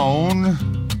throne,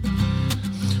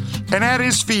 and at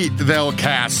his feet they'll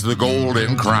cast the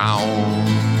golden crown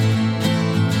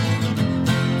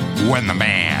when the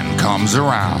man comes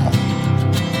around.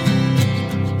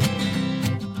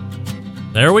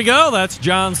 There we go. That's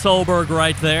John Solberg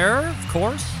right there, of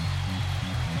course.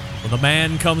 When the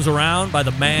man comes around by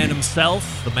the man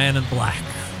himself, the man in black.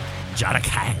 Johnny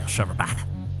Cash, everybody.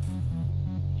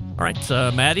 All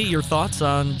right, Maddie, your thoughts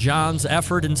on John's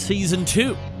effort in season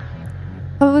 2?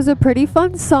 It was a pretty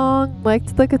fun song.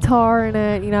 Liked the guitar in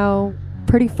it,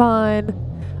 pretty fun.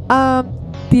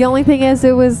 The only thing is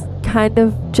it was kind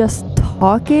of just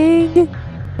talking,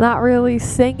 not really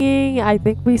singing. I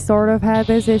think we sort of had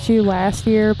this issue last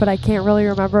year, but I can't really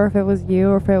remember if it was you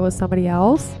or if it was somebody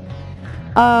else.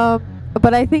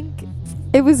 But I think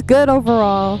it was good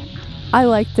overall. I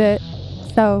liked it.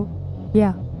 So,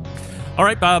 yeah. All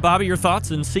right, Bobby, your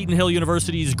thoughts in Seton Hill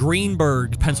University's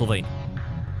Greenburgh, Pennsylvania?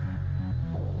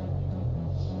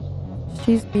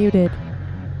 She's muted.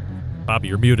 Bobby,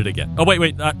 you're muted again. Oh,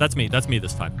 wait, that's me. That's me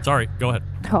this time. Sorry, go ahead.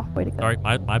 Oh, way to go. All right,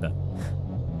 my bad.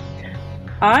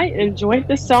 I enjoyed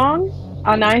the song,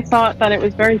 and I thought that it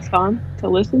was very fun to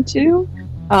listen to.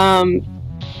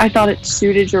 I thought it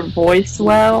suited your voice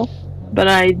well, but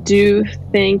I do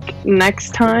think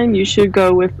next time you should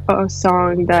go with a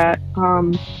song that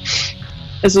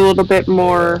is a little bit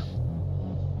more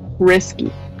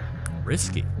risky.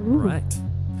 Risky, right.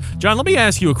 John, let me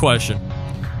ask you a question.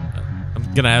 I'm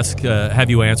going to have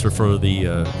you answer for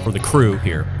the crew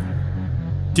here.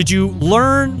 Did you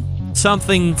learn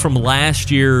something from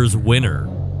last year's winner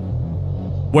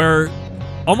where,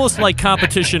 almost like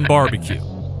competition barbecue,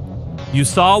 you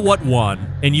saw what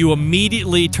won and you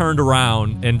immediately turned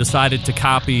around and decided to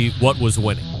copy what was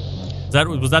winning?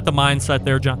 Was that the mindset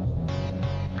there, John?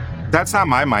 That's not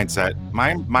my mindset.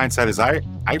 My mindset is I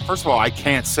first of all, I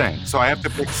can't sing, so I have to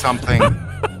pick something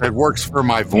that works for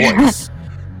my voice.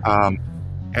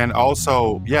 And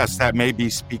also, yes, that may be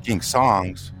speaking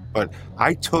songs, but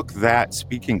I took that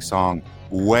speaking song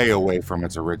way away from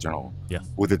its original,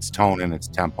 with its tone and its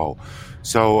tempo.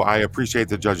 So I appreciate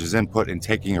the judges' input in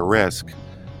taking a risk,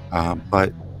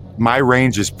 but my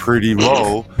range is pretty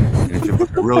low. And if you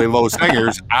look at really low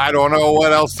singers, I don't know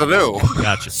what else to do.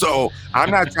 Gotcha. So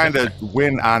I'm not trying to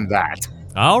win on that.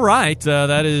 All right.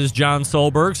 That is John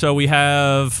Solberg. So we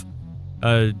have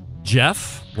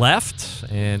Jeff left,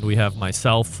 and we have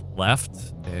myself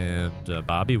left. And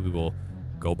Bobby, we will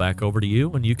go back over to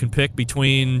you, and you can pick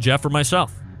between Jeff or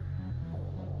myself.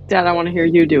 Dad, I want to hear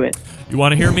you do it. You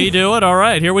want to hear me do it? All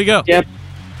right, here we go. Yep.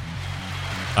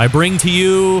 I bring to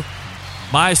you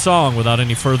my song without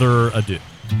any further ado.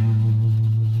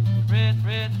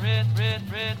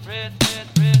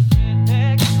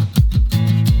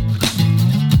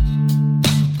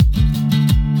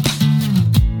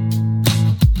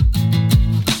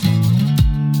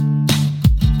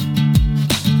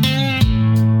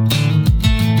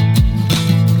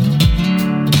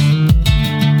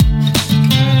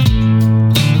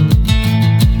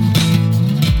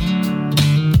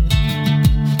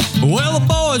 Well, the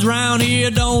boys round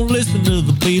here don't listen to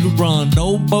the Beatle run.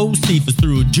 No Bo Cephas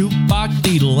through a jukebox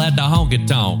needle at the honky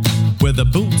tonk with a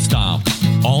boot stomp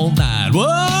all night.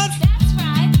 What? That's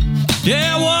right.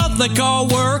 Yeah, what they call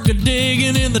work or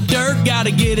digging in the dirt.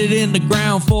 Gotta get it in the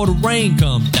ground before the rain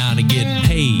comes down to get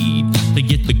paid to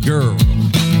get the girl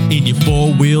in your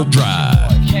four-wheel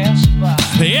drive.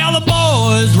 Yeah, the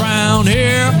boys round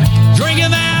here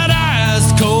drinking that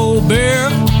ice cold beer.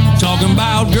 Talking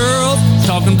about girls,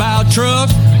 talking about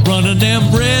trucks, running them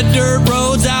red dirt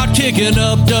roads out, kicking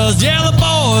up dust. Yeah, the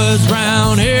boys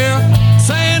round here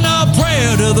saying a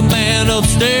prayer to the man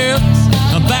upstairs.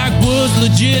 A backwoods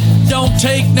legit, don't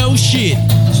take no shit.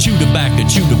 Chew tobacco,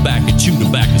 chew tobacco, chew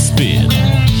tobacco, spit.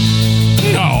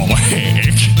 Oh,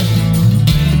 heck.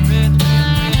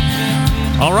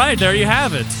 All right, there you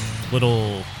have it.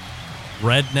 Little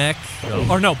redneck.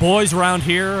 Or no, boys around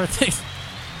here, I think.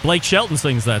 Blake Shelton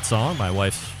sings that song, my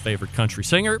wife's favorite country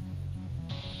singer.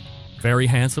 Very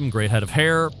handsome, great head of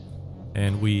hair.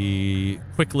 And we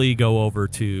quickly go over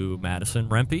to Madison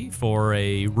Rempe for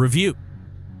a review.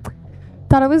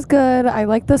 Thought it was good. I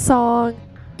liked the song,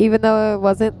 even though it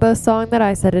wasn't the song that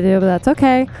I said to do, but that's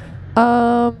okay.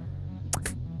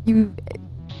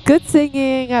 Good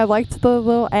singing. I liked the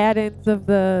little add-ins of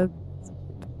the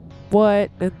what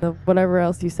and the whatever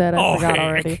else you said. I forgot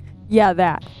already. Yeah,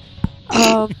 that.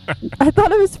 I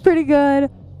thought it was pretty good.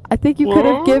 I think you could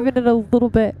have given it a little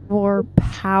bit more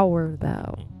power,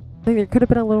 though. I think there could have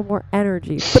been a little more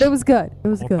energy, but it was good. It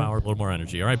was more good. Power, a little more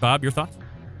energy. All right, Bob, your thoughts?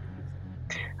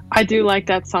 I do like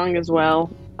that song as well.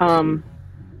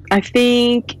 I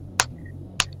think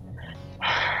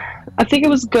it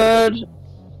was good.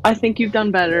 I think you've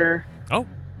done better. Oh.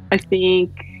 I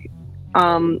think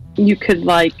you could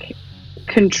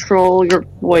control your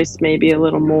voice maybe a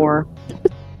little more.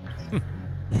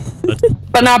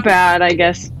 But not bad, I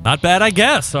guess. Not bad, I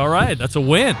guess. All right, that's a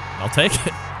win. I'll take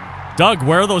it. Doug,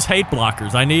 where are those hate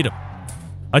blockers? I need them.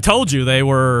 I told you they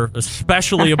were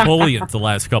especially ebullient the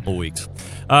last couple weeks.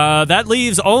 That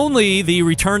leaves only the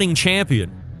returning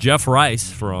champion, Jeff Rice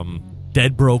from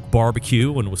Dead Broke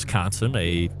Barbecue in Wisconsin,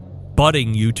 a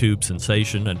budding YouTube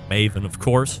sensation and maven, of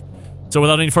course. So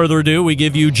without any further ado, we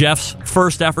give you Jeff's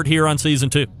first effort here on Season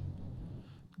 2.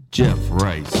 Jeff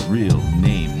Rice, real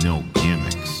name, no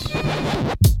gimmicks.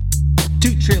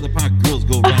 Two trailer park girls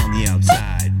go round the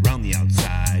outside, round the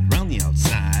outside, round the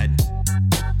outside.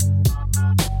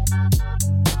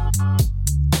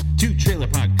 Two trailer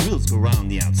park girls go round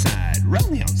the outside, round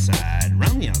the outside,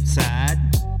 round the outside.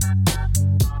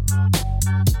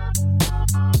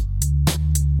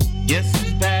 Guess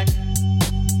who's back?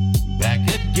 Back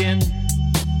again.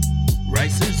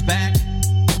 Rice is back.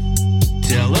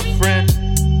 Tell a friend.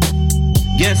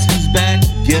 Guess who's back?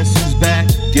 Guess who's back?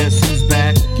 Guess who's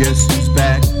back? Guess who's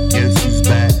back? Guess who's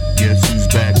back? Guess who's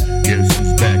back? Guess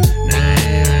who's back?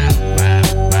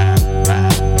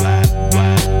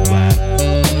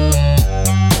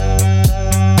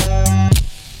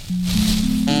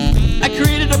 I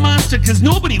created a monster because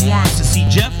nobody wants to see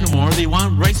Jeff no more. They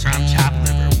want Ricer on chopped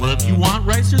liver. Well, if you want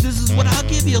Ricer, this is what I'll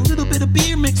give you. A little bit of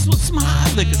beer mixed with some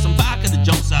hot liquor, some vodka that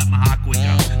jumps out my hot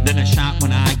quicker. Then a shot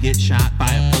when I get shot by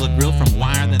a pellet grill from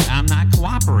wire that I'm not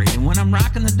cooperating when I'm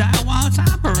rocking the dial while it's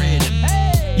operating.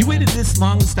 Hey! You waited this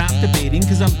long to stop debating,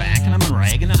 cause I'm back and I'm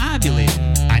ragging and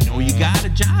ovulating. I know you got a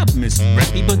job, Miss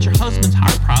Reppy, but your husband's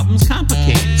heart problem's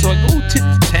complicated. So I go tit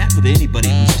for tat with anybody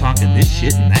who's talking this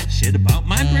shit and that shit about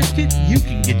my brisket. You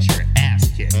can get your ass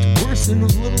kicked, worse than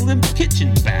those little limp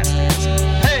kitchen bastards.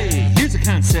 Hey, here's a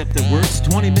concept that works.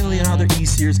 20 million other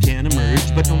E-sears can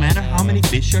emerge, but no matter how many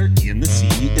fish are in the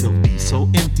sea, it'll be so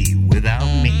empty without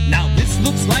me. Now this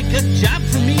looks like a job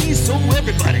for me, so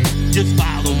everybody just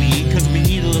follow me, cause we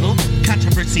need a little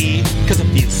controversy, cause it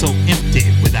feels so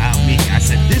empty without me. I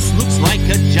said this looks like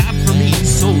a job for me,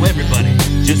 so everybody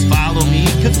just follow me,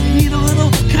 cause we need a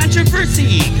little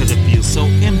controversy, cause it feels so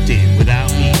empty without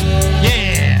me.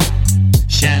 Yeah!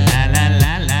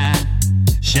 Sha-la-la-la-la,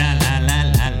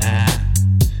 sha-la-la-la-la,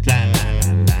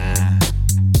 la-la-la-la,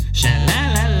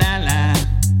 sha-la-la-la-la,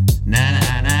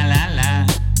 na-na-na-la-la,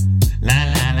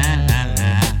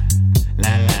 la-la-la-la-la,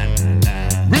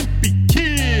 la-la-la-la. Rippy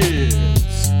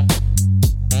Kids!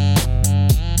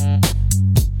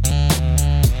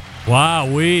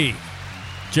 Wowee.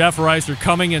 Jeff Reiser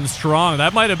coming in strong.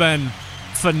 That might have been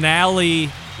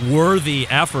finale-worthy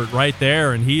effort right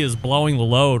there, and he is blowing the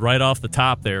load right off the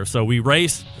top there. So we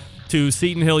race to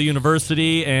Seton Hill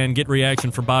University and get reaction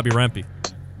from Bobby Rempe.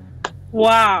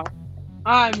 Wow.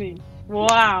 I mean,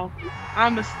 wow.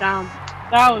 I'm astounded.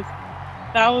 That was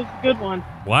a good one.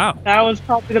 Wow. That was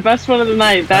probably the best one of the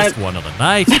night. Best one of the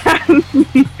night.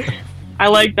 I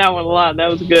liked that one a lot. That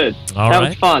was good. All that right.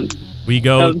 was fun. That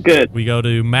was good. We go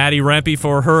to Maddie Rempe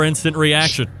for her instant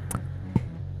reaction.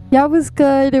 Yeah, it was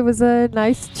good. It was a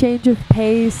nice change of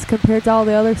pace compared to all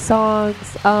the other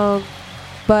songs.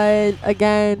 But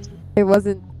again, it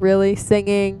wasn't really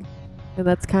singing, and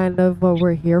that's kind of what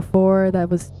we're here for. That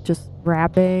was just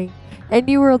rapping. And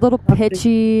you were a little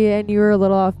pitchy, and you were a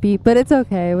little offbeat, but it's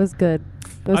okay. It was good.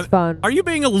 It was fun. Are you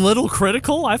being a little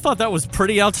critical? I thought that was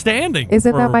pretty outstanding.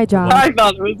 Isn't that my job? I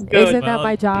thought it was good. Isn't that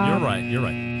my job? You're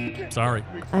right. Sorry.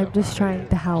 I'm just trying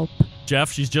to help.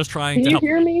 Jeff, she's just trying Can to you help.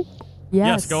 hear me?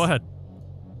 Yes, go ahead.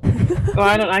 Oh,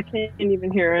 I can't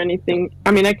even hear anything.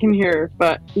 I mean, I can hear,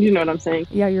 but you know what I'm saying.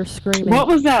 Yeah, you're screaming. What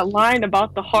was that line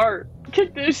about the heart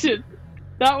condition?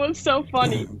 That was so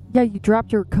funny. Yeah, you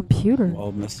dropped your computer.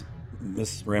 Well, Miss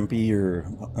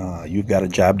Rempe, you've got a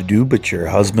job to do, but your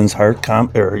husband's heart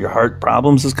your heart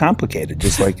problems is complicated.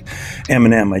 Just like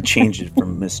Eminem, I changed it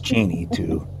from Miss Cheney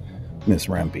to Miss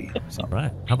Rempe. So.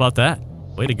 Right. How about that?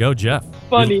 Way to go, Jeff.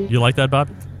 Funny. You like that,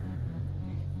 Bobby?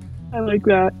 I like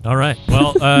that. All right.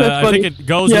 Well, I funny. think it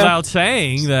goes without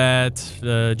saying that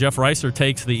Jeff Reiser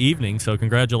takes the evening, so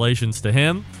congratulations to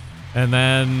him. And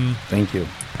then... Thank you.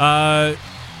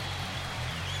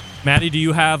 Maddie, do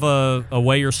you have a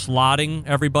way you're slotting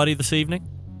everybody this evening?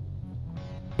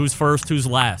 Who's first, who's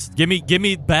last? Give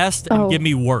me best and give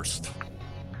me worst.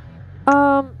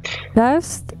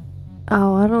 Best?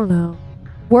 Oh, I don't know.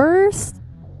 Worst?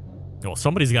 Well,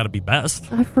 somebody's got to be best.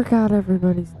 I forgot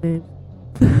everybody's name.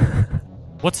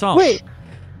 What song? Wait.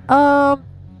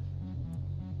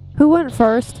 Who went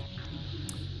first?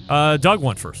 Doug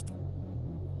went first.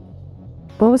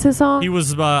 What was his song? He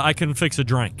was I Can Fix a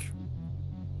Drink.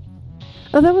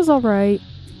 Oh, that was all right.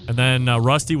 And then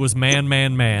Rusty was Man,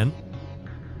 Man, Man.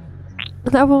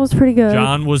 That one was pretty good.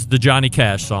 John was the Johnny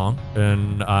Cash song.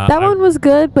 And that one was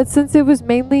good, but since it was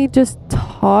mainly just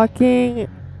talking,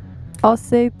 I'll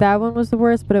say that one was the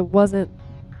worst, but it wasn't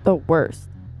the worst.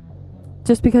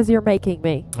 Just because you're making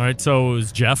me. All right, so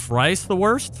is Jeff Rice the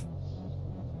worst?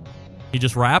 He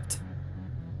just rapped?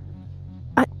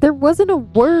 There wasn't a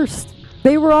worst.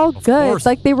 They were all good. course.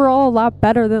 Like, they were all a lot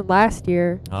better than last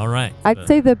year. All right. I'd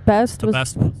say the best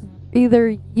was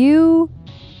either you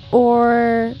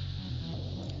or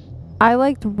I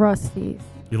liked Rusty's.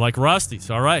 You like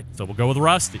Rusty's. All right, so we'll go with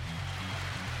Rusty.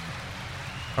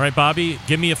 All right, Bobby,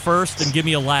 give me a first and give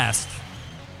me a last.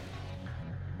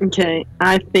 Okay,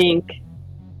 I think...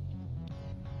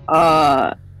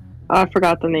 I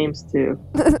forgot the names, too.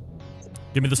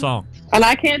 Give me the song. And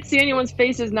I can't see anyone's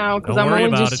faces now because Don't I'm worry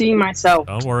only about just it. seeing myself.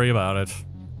 Don't worry about it.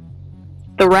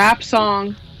 The rap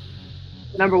song,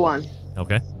 number 1.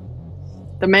 Okay.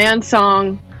 The man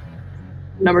song,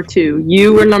 number 2.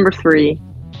 You were number 3.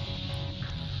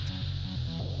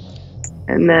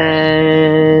 And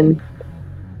then...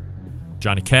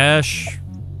 Johnny Cash.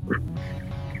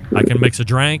 I Can Mix a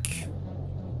Drink.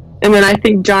 And then I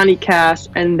think Johnny Cash,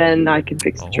 and then I Can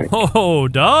Fix a Drink. Oh,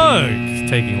 Doug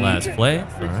taking last place.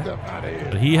 All right.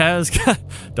 But he has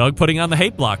Doug putting on the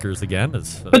hate blockers again.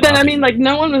 But then, I mean, like,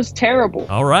 no one was terrible.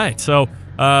 All right. So,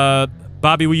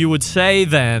 Bobby, you would say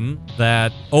then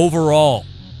that overall,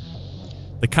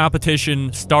 the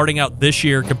competition starting out this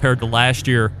year compared to last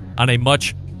year on a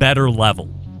much better level.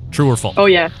 True or false? Oh,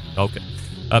 yeah. Okay.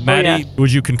 Maddie,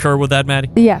 would you concur with that, Maddie?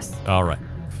 Yes. All right.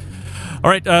 All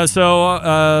right.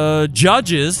 So,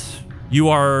 judges, you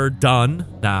are done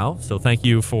now. So thank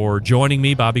you for joining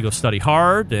me. Bobby, go study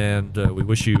hard, and we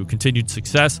wish you continued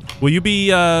success. Will you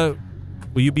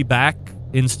be back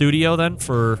in studio then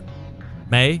for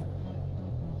May?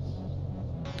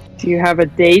 Do you have a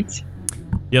date?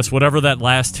 Yes, whatever that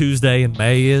last Tuesday in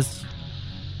May is.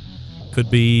 Could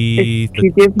be. If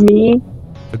you give me.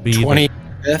 Could be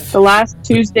 25th. The last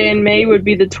Tuesday in May would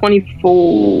be the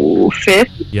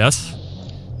 25th. Yes.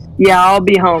 Yeah, I'll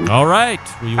be home. All right.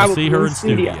 We I will will see be her in in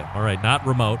studio. studio. All right, not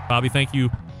remote. Bobby, thank you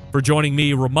for joining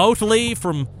me remotely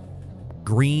from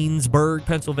Greensburg,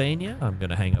 Pennsylvania. I'm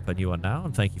going to hang up on you now,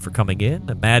 and thank you for coming in.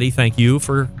 And Maddie, thank you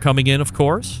for coming in, of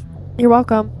course. You're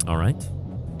welcome. All right.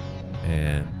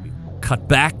 And we cut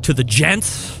back to the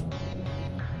gents.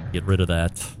 Get rid of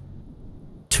that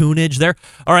tunage there.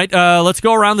 All right, let's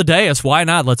go around the dais. Why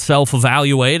not? Let's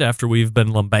self-evaluate after we've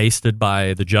been lambasted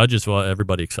by the judges. Well,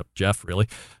 everybody except Jeff, really.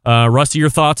 Rusty, your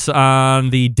thoughts on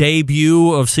the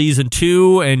debut of Season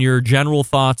 2 and your general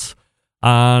thoughts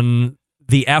on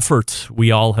the efforts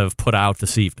we all have put out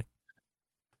this evening.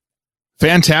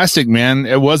 Fantastic, man.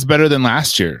 It was better than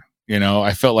last year. You know,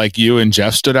 I felt like you and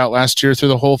Jeff stood out last year through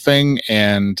the whole thing,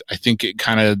 and I think it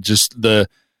kind of just the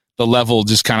level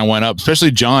just kind of went up.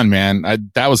 Especially John, man.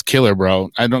 That was killer,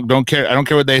 bro. I don't care. I don't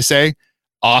care what they say.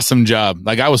 Awesome job.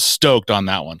 Like, I was stoked on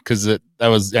that one because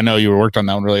I know you worked on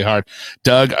that one really hard.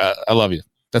 Doug, I love you.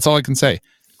 That's all I can say.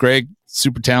 Greg,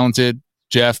 super talented.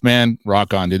 Jeff, man,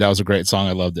 rock on, dude. That was a great song.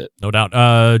 I loved it. No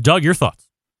doubt. Doug, your thoughts?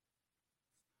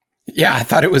 Yeah, I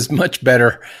thought it was much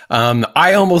better.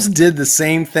 I almost did the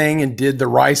same thing and did the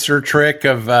Ricer trick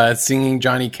of singing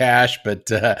Johnny Cash, but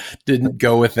didn't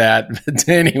go with that. But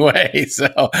anyway,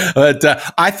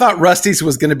 I thought Rusty's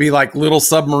was going to be like Little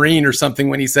Submarine or something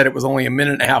when he said it was only a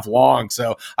minute and a half long.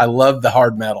 So I love the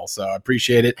hard metal. So I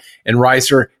appreciate it. And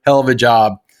Ricer, hell of a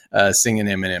job singing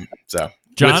Eminem. So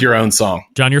John, with your own song.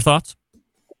 John, your thoughts?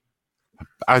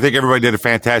 I think everybody did a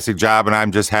fantastic job, and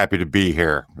I'm just happy to be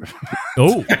here.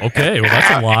 Oh, okay. Well, that's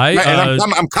a lie. And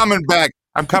I'm coming back.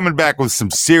 I'm coming back with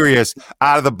some serious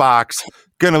out of the box.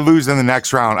 Gonna lose in the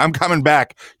next round. I'm coming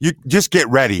back. You just get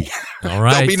ready. All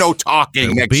right. There'll be no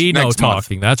talking. Next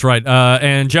talking. That's right.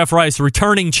 And Jeff Rice,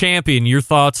 returning champion. Your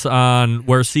thoughts on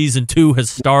where Season 2 has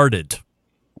started?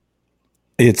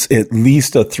 It's at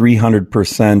least a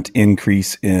 300%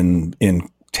 increase in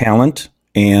talent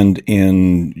and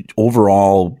in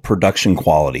overall production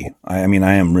quality. I mean,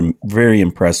 I am very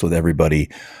impressed with everybody.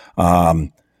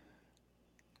 John,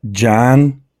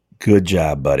 good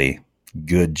job, buddy.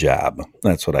 Good job.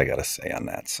 That's what I got to say on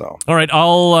that. So, all right,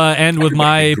 I'll end with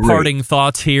my parting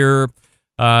thoughts here.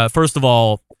 First of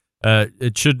all,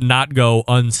 it should not go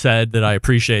unsaid that I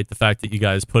appreciate the fact that you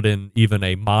guys put in even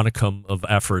a modicum of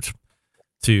effort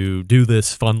to do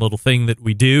this fun little thing that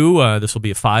we do. This will be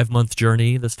a 5-month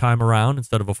journey this time around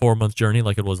instead of a 4-month journey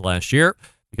like it was last year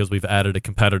because we've added a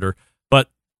competitor. But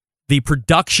the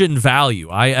production value,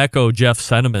 I echo Jeff's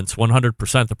sentiments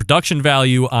 100%. The production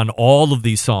value on all of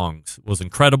these songs was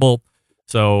incredible.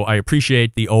 So I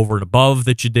appreciate the over and above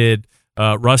that you did.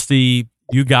 Rusty,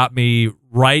 you got me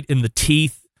right in the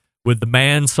teeth with the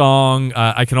Man song.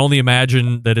 I can only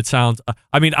imagine that it sounds...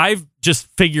 I just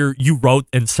figure you wrote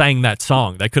and sang that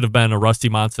song. That could have been a Rusty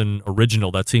Monson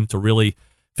original. That seemed to really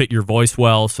fit your voice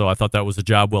well, so I thought that was a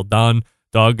job well done.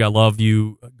 Doug, I love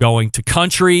you going to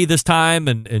country this time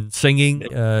and singing,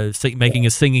 making a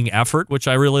singing effort, which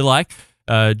I really like.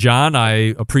 John,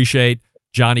 I appreciate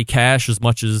Johnny Cash as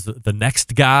much as the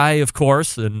next guy, of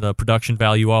course, and the production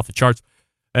value off the charts.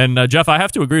 And Jeff, I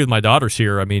have to agree with my daughters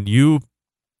here. I mean, you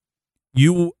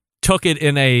took it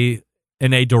in a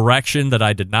direction that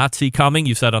I did not see coming.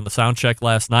 You said on the sound check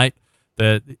last night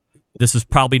that this is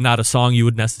probably not a song you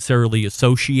would necessarily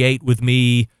associate with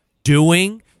me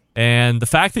doing. And the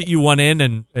fact that you went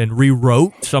in and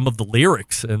rewrote some of the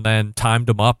lyrics and then timed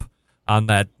them up on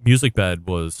that music bed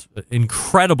was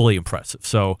incredibly impressive.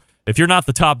 So if you're not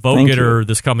the top vote getter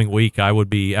this coming week, I would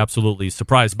be absolutely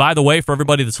surprised. By the way, for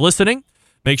everybody that's listening,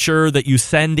 make sure that you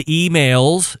send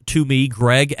emails to me,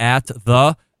 Greg, at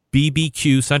the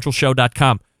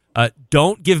bbqcentralshow.com.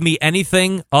 Don't give me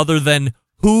anything other than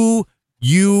who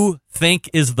you think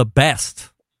is the best.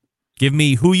 Give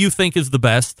me who you think is the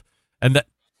best. And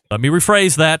let me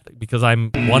rephrase that because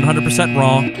I'm 100%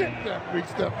 wrong.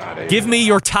 Give me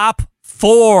your top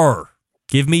 4.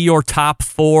 Give me your top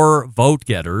 4 vote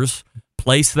getters.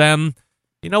 Place them,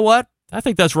 you know what? I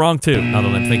think that's wrong, too, now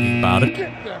that I'm thinking about it.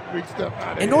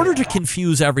 In order to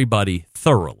confuse everybody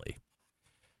thoroughly,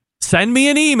 send me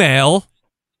an email,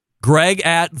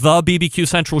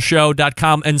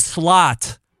 greg@thebbqcentralshow.com, and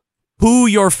slot who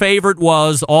your favorite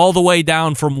was all the way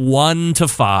down from 1 to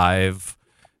 5.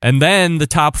 And then the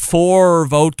top 4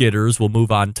 vote getters will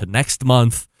move on to next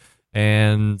month.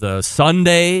 And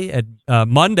Monday at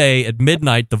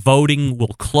midnight, the voting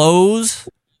will close.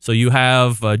 So you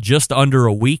have just under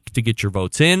a week to get your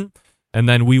votes in. And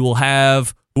then we will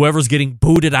have whoever's getting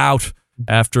booted out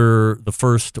after the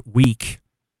first week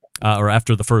or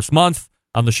after the first month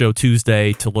on the show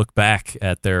Tuesday to look back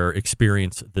at their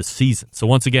experience this season. So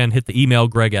once again, hit the email,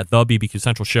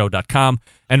 greg@thebbqcentralshow.com,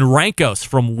 and rank us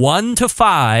from 1 to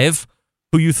 5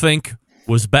 who you think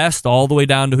was best all the way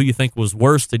down to who you think was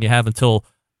worst. And you have until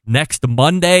next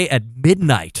Monday at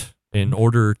midnight in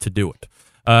order to do it.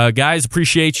 Guys,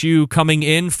 appreciate you coming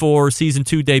in for Season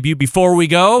 2 debut. Before we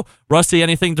go, Rusty,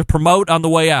 anything to promote on the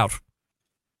way out?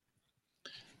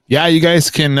 Yeah, you guys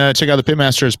can check out the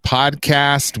Pitmasters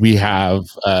podcast. We have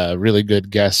a really good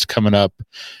guest coming up,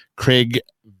 Craig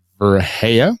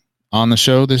Verhea, on the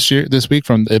show this week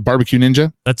from Barbecue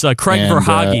Ninja. That's Craig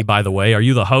Verhage, by the way. Are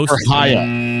you the host?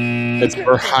 Verhea. It's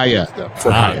Verhea.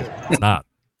 It's not.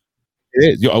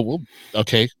 It is.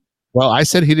 Okay. Well, I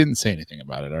said he didn't say anything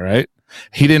about it, all right?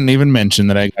 He didn't even mention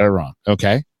that I got it wrong,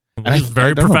 okay? And he's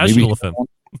very professional with him.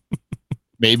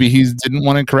 Maybe he didn't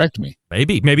want to correct me.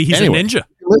 Maybe he's a ninja.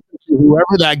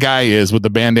 Whoever that guy is with the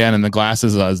bandana and the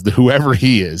glasses, whoever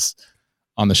he is,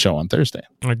 on the show on Thursday.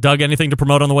 All right, Doug, anything to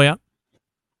promote on the way out?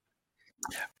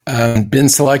 Been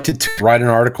selected to write an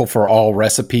article for All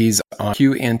Recipes on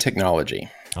Q and technology.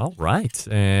 All right.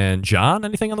 And John,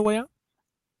 anything on the way out?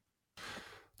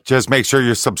 Just make sure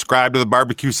you're subscribed to the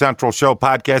Barbecue Central Show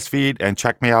podcast feed and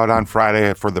check me out on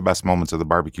Friday for the best moments of the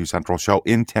Barbecue Central Show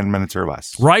in 10 minutes or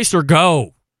less. Rice or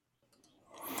go?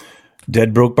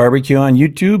 Dead Broke Barbecue on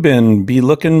YouTube, and be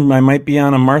looking. I might be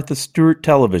on a Martha Stewart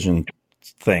television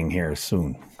thing here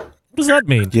soon. What does that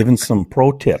mean? Giving some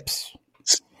pro tips.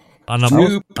 I was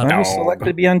selected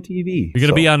to be on TV. You're going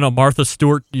to be on a Martha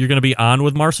Stewart. You're going to be on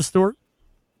with Martha Stewart?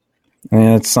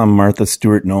 And it's some Martha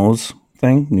Stewart Knows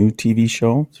thing, new TV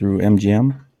show through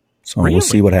MGM. So Really? We'll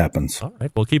see what happens. All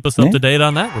right. Well, keep us up to date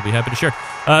on that. We'll be happy to share.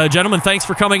 Gentlemen, thanks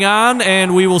for coming on,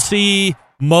 and we will see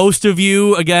most of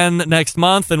you again next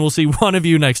month, and we'll see one of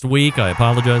you next week. I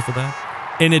apologize for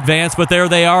that in advance, but there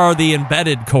they are, the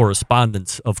embedded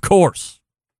correspondents, of course.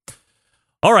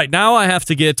 All right, now I have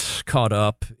to get caught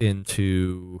up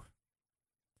into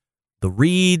the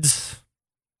reads.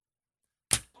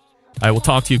 I will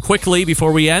talk to you quickly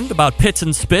before we end about Pits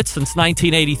and Spits. Since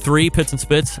 1983, Pits and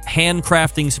Spits,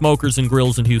 handcrafting smokers and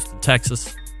grills in Houston,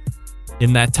 Texas.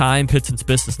 In that time, Pits and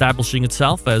Spits establishing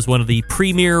itself as one of the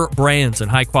premier brands in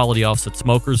high-quality offset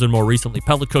smokers and more recently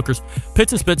pellet cookers.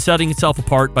 Pits and Spits setting itself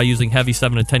apart by using heavy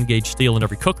 7 and 10 gauge steel in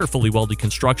every cooker, fully welded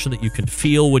construction that you can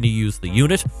feel when you use the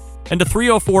unit, and a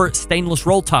 304 stainless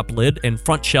roll-top lid and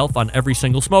front shelf on every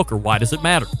single smoker. Why does it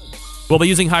matter? Well, by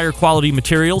using higher quality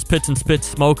materials, Pits and Spits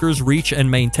smokers reach and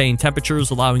maintain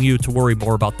temperatures, allowing you to worry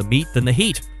more about the meat than the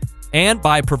heat. And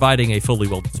by providing a fully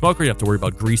welded smoker, you have to worry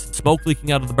about grease and smoke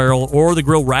leaking out of the barrel or the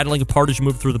grill rattling apart as you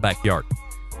move through the backyard.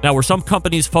 Now, where some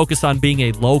companies focus on being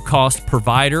a low-cost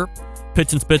provider,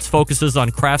 Pits and Spits focuses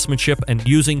on craftsmanship and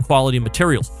using quality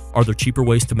materials. Are there cheaper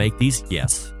ways to make these?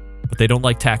 Yes. But they don't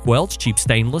like tack welds, cheap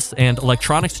stainless, and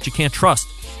electronics that you can't trust.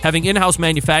 Having in-house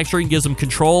manufacturing gives them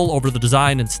control over the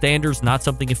design and standards, not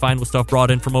something you find with stuff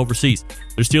brought in from overseas.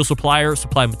 Their steel suppliers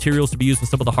supply materials to be used in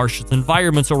some of the harshest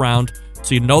environments around,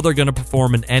 so you know they're going to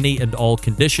perform in any and all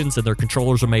conditions, and their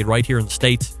controllers are made right here in the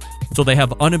States, so they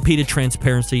have unimpeded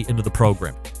transparency into the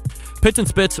program. Pits and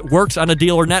Spits works on a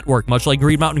dealer network, much like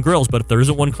Green Mountain Grills, but if there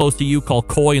isn't one close to you, call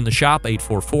Coy in the shop,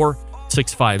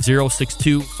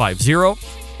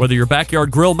 844-650-6250. Whether you're a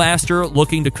backyard grill master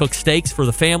looking to cook steaks for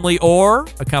the family or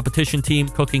a competition team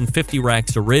cooking 50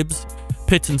 racks of ribs,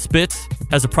 Pits and Spits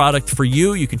has a product for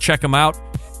you. You can check them out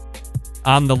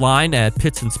on the line at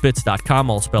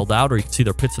pitsandspits.com, all spelled out, or you can see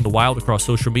their Pits in the Wild across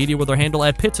social media with their handle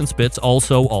at Pits and Spits,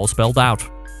 also all spelled out.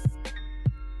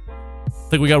 I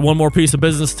think we got one more piece of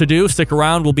business to do. Stick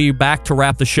around. We'll be back to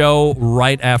wrap the show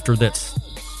right after this.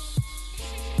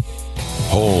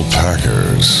 Whole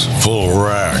packers, full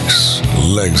racks,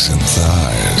 legs and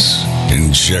thighs,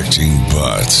 injecting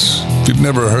butts. If you've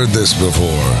never heard this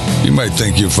before, you might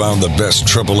think you found the best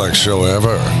XXX show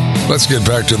ever. Let's get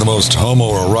back to the most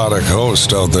homoerotic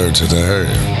host out there today,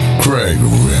 Greg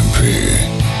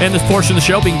Rempe. And this portion of the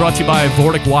show being brought to you by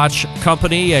Vortic Watch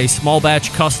Company, a small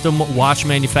batch custom watch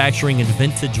manufacturing and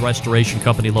vintage restoration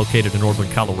company located in northern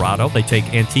Colorado. They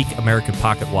take antique American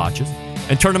pocket watches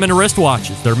and turn them into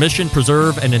wristwatches. Their mission,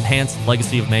 preserve and enhance the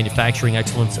legacy of manufacturing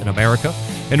excellence in America.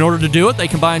 In order to do it, they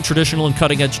combine traditional and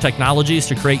cutting-edge technologies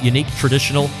to create unique,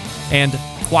 traditional, and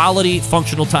quality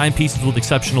functional timepieces with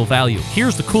exceptional value.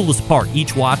 Here's the coolest part.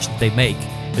 Each watch that they make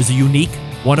is a unique,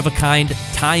 one-of-a-kind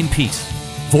timepiece.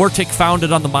 Vortic,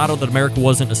 founded on the motto that America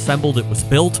wasn't assembled, it was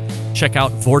built. Check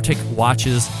out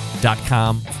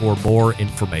vorticwatches.com for more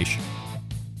information.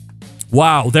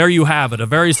 Wow, there you have it. A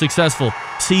very successful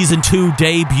Season 2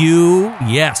 debut.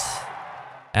 Yes,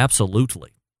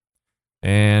 absolutely.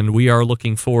 And we are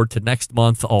looking forward to next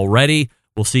month already.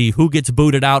 We'll see who gets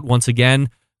booted out once again.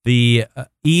 The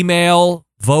email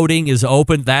voting is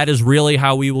open. That is really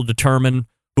how we will determine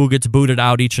who gets booted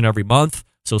out each and every month.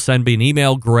 So send me an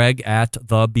email, Greg at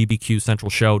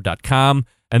thebbqcentralshow.com,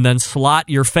 and then slot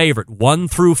your favorite 1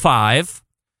 through 5.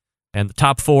 And the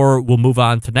top 4 will move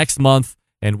on to next month,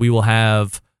 and we will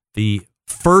have the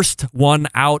first one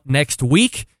out next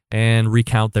week and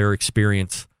recount their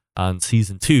experience on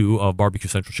Season 2 of Barbecue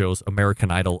Central Show's American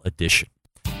Idol edition.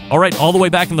 All right, all the way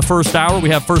back in the first hour,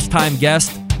 we have first-time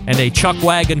guest and a chuck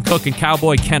wagon cook and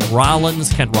cowboy, Kent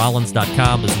Rollins.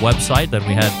 KentRollins.com is his website. Then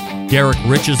we had Derek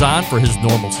Riches on for his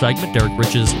normal segment.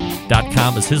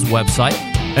 DerekRiches.com is his website.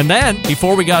 And then,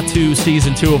 before we got to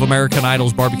Season 2 of American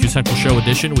Idol's Barbecue Central Show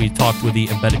edition, we talked with the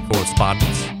embedded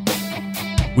correspondents.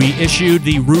 We issued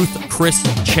the Ruth Chris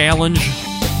Challenge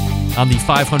on the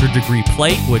 500-degree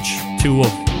plate, which 2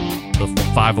 of the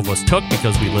 5 of us took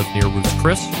because we live near Ruth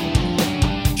Chris.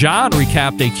 John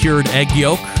recapped a cured egg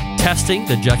yolk testing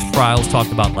that Jeff Fryles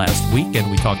talked about last week, and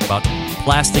we talked about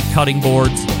plastic cutting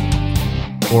boards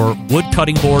or wood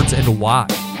cutting boards and why.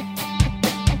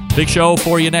 Big show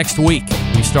for you next week.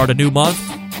 We start a new month.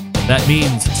 That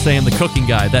means Sam the Cooking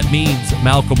Guy. That means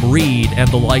Malcolm Reed and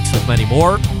the likes of many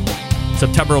more.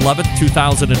 September 11th,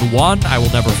 2001. I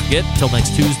will never forget. Till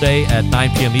next Tuesday at 9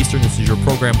 p.m. Eastern, this is your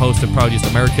program host and proudest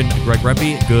American, Greg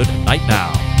Rempe. Good night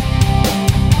now.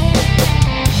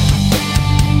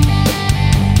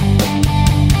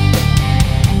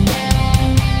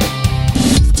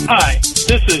 Hi,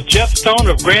 this is Jeff Stone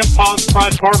of Grandpa's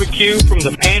Pride Barbecue from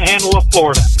the Panhandle of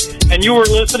Florida, and you are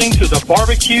listening to the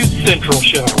Barbecue Central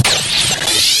Show.